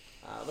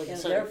like I Yeah,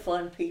 said, they're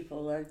fun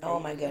people, aren't they? Oh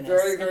my goodness.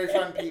 very, very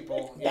fun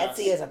people. Yes.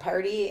 Betsy is a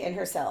party in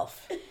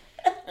herself.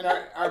 And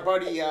our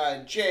buddy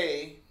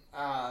Jay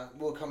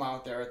will come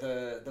out there,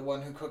 the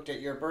one who cooked at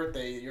your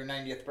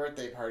 90th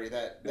birthday party.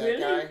 That Really?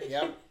 guy.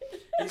 Yep.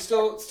 he's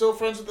still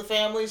friends with the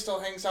family. Still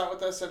hangs out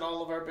with us at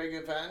all of our big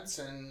events,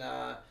 and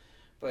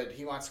but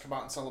he wants to come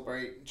out and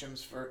celebrate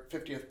Jim's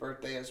 50th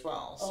birthday as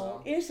well. So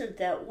Oh, isn't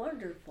that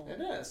wonderful? it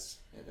is.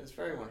 It is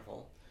very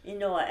wonderful. You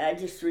know, I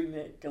just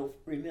don't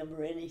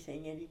remember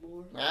anything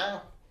anymore.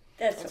 Wow.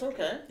 That's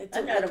okay.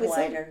 I'm not a Like we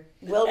said, whiner.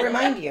 We'll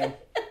remind you.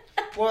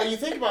 Well, you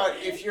think about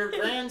if your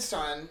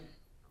grandson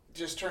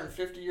just turned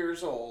 50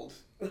 years old,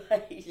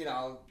 Right. you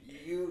know,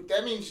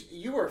 that means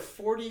you were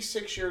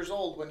 46 years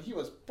old when he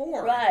was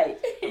born. Right.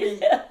 I mean,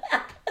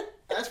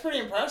 that's pretty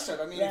impressive.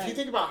 I mean, if you Right.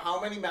 think about how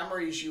many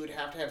memories you would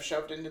have to have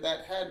shoved into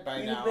that head by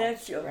You now,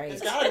 betcha. Right.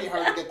 it's got to be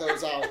hard to get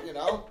those out, you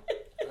know?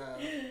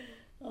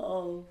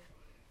 Oh,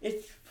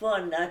 it's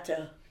fun not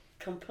to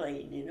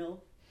complain, you know?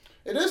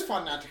 It is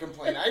fun not to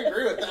complain. I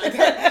agree with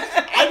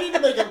that. I need to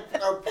make a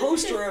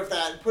poster of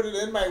that and put it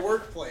in my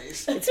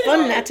workplace. It's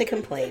fun not to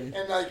complain.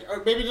 And like,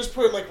 or maybe just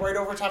put it like right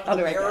over top I'll of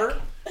the be right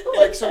mirror,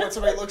 like so when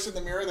somebody looks in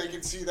the mirror, they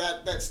can see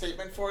that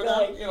statement for them.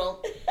 Right. You know,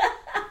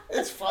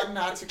 it's fun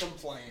not to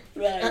complain.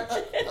 Right.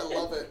 I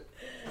love it.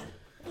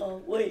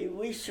 Oh,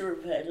 we sure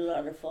have had a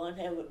lot of fun,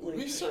 haven't we?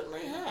 We certainly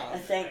I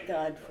have. thank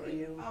God for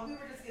you.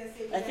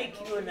 I think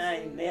you and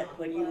I met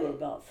when you were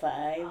about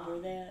 5 or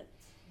that,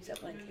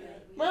 something like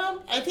that.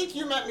 Well, I think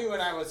you met me when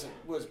I was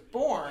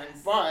born,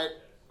 but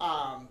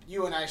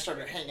you and I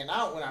started hanging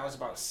out when I was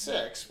about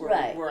 6,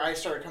 Right. where I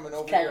started coming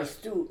over Kind here.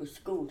 of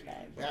school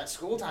time. Yeah,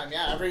 school time.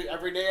 Yeah,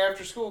 every day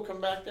after school,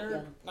 come back there,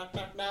 Yeah. knock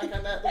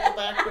on that little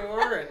back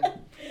door,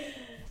 and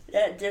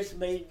That just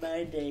made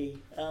my day,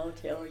 I'll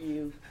tell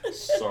you.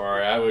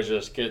 Sorry, I was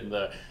just getting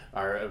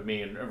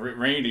me and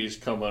Randy's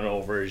coming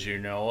over, as you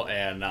know,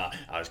 and I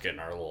was getting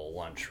our little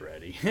lunch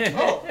ready.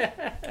 oh,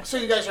 so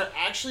you guys are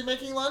actually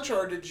making lunch,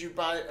 or did you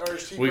buy, or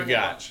is he bringing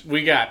lunch?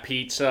 we got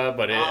pizza,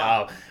 but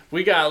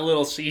we got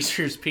Little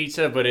Caesars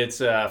pizza, but it's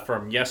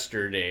from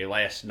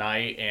last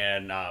night,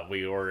 and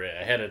we ordered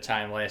it ahead of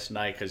time last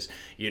night because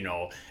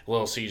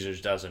Little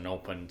Caesars doesn't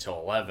open until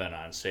 11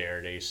 on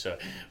Saturday. So,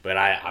 but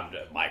I'm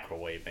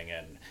microwaving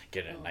it and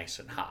getting it nice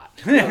and hot,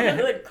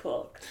 Good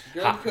cook.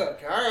 Good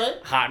cook. All right,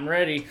 hot and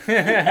ready.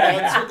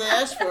 that's what they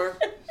asked for.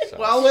 So,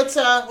 Well, let's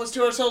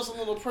do ourselves a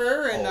little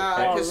prayer, and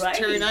Okay. because Alrighty.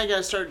 Terry and I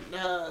gotta start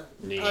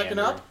packing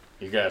up.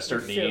 You gotta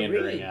start Sure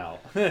meandering is. out.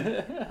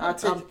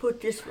 I'll put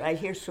this right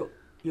here so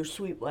your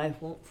sweet wife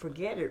won't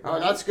forget it. Oh,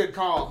 right? that's a good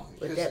call.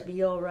 Would that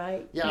be all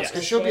right? Yes, Yes.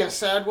 because she'll be a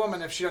sad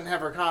woman if she doesn't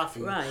have her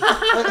coffee. Right. You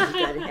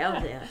gotta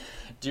have that.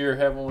 Dear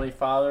Heavenly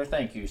Father,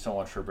 thank you so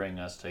much for bringing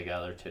us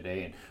together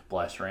today, and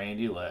bless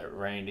Randy, let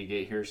Randy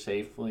get here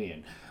safely,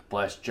 and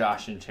bless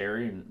Josh and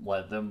Terry, and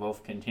let them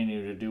both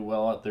continue to do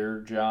well at their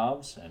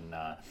jobs, and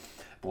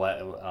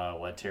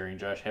let Terry and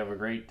Josh have a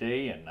great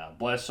day, and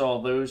bless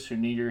all those who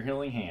need your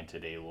healing hand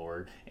today,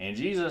 Lord. In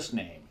Jesus'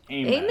 name,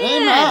 amen. Amen.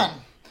 Amen.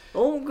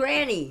 Old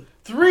Granny.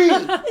 3,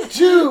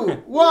 2,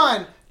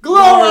 1,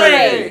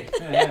 glory!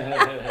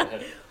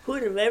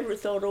 Who'd have ever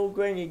thought old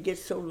Granny would get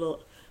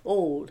so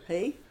old,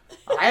 hey?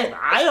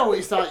 I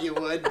always thought you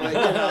would, but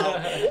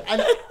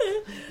and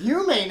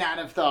you may not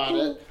have thought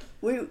it.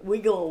 We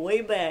go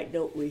way back,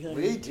 don't we, honey?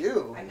 We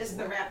do. I missed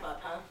the wrap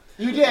up, huh?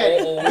 You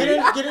did.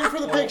 Get in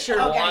for the picture.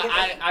 Well,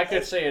 I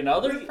could say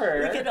another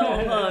prayer. We can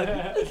all hug.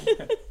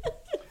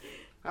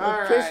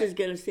 All Chris is right.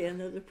 going to say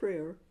another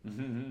prayer.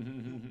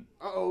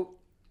 Uh-oh.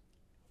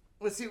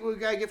 Let's see what we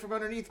gotta get from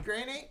underneath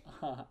Granny.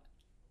 All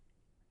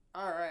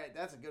right,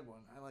 that's a good one.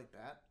 I like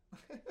that.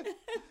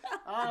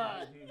 All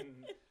right.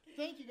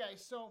 Thank you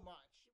guys so much.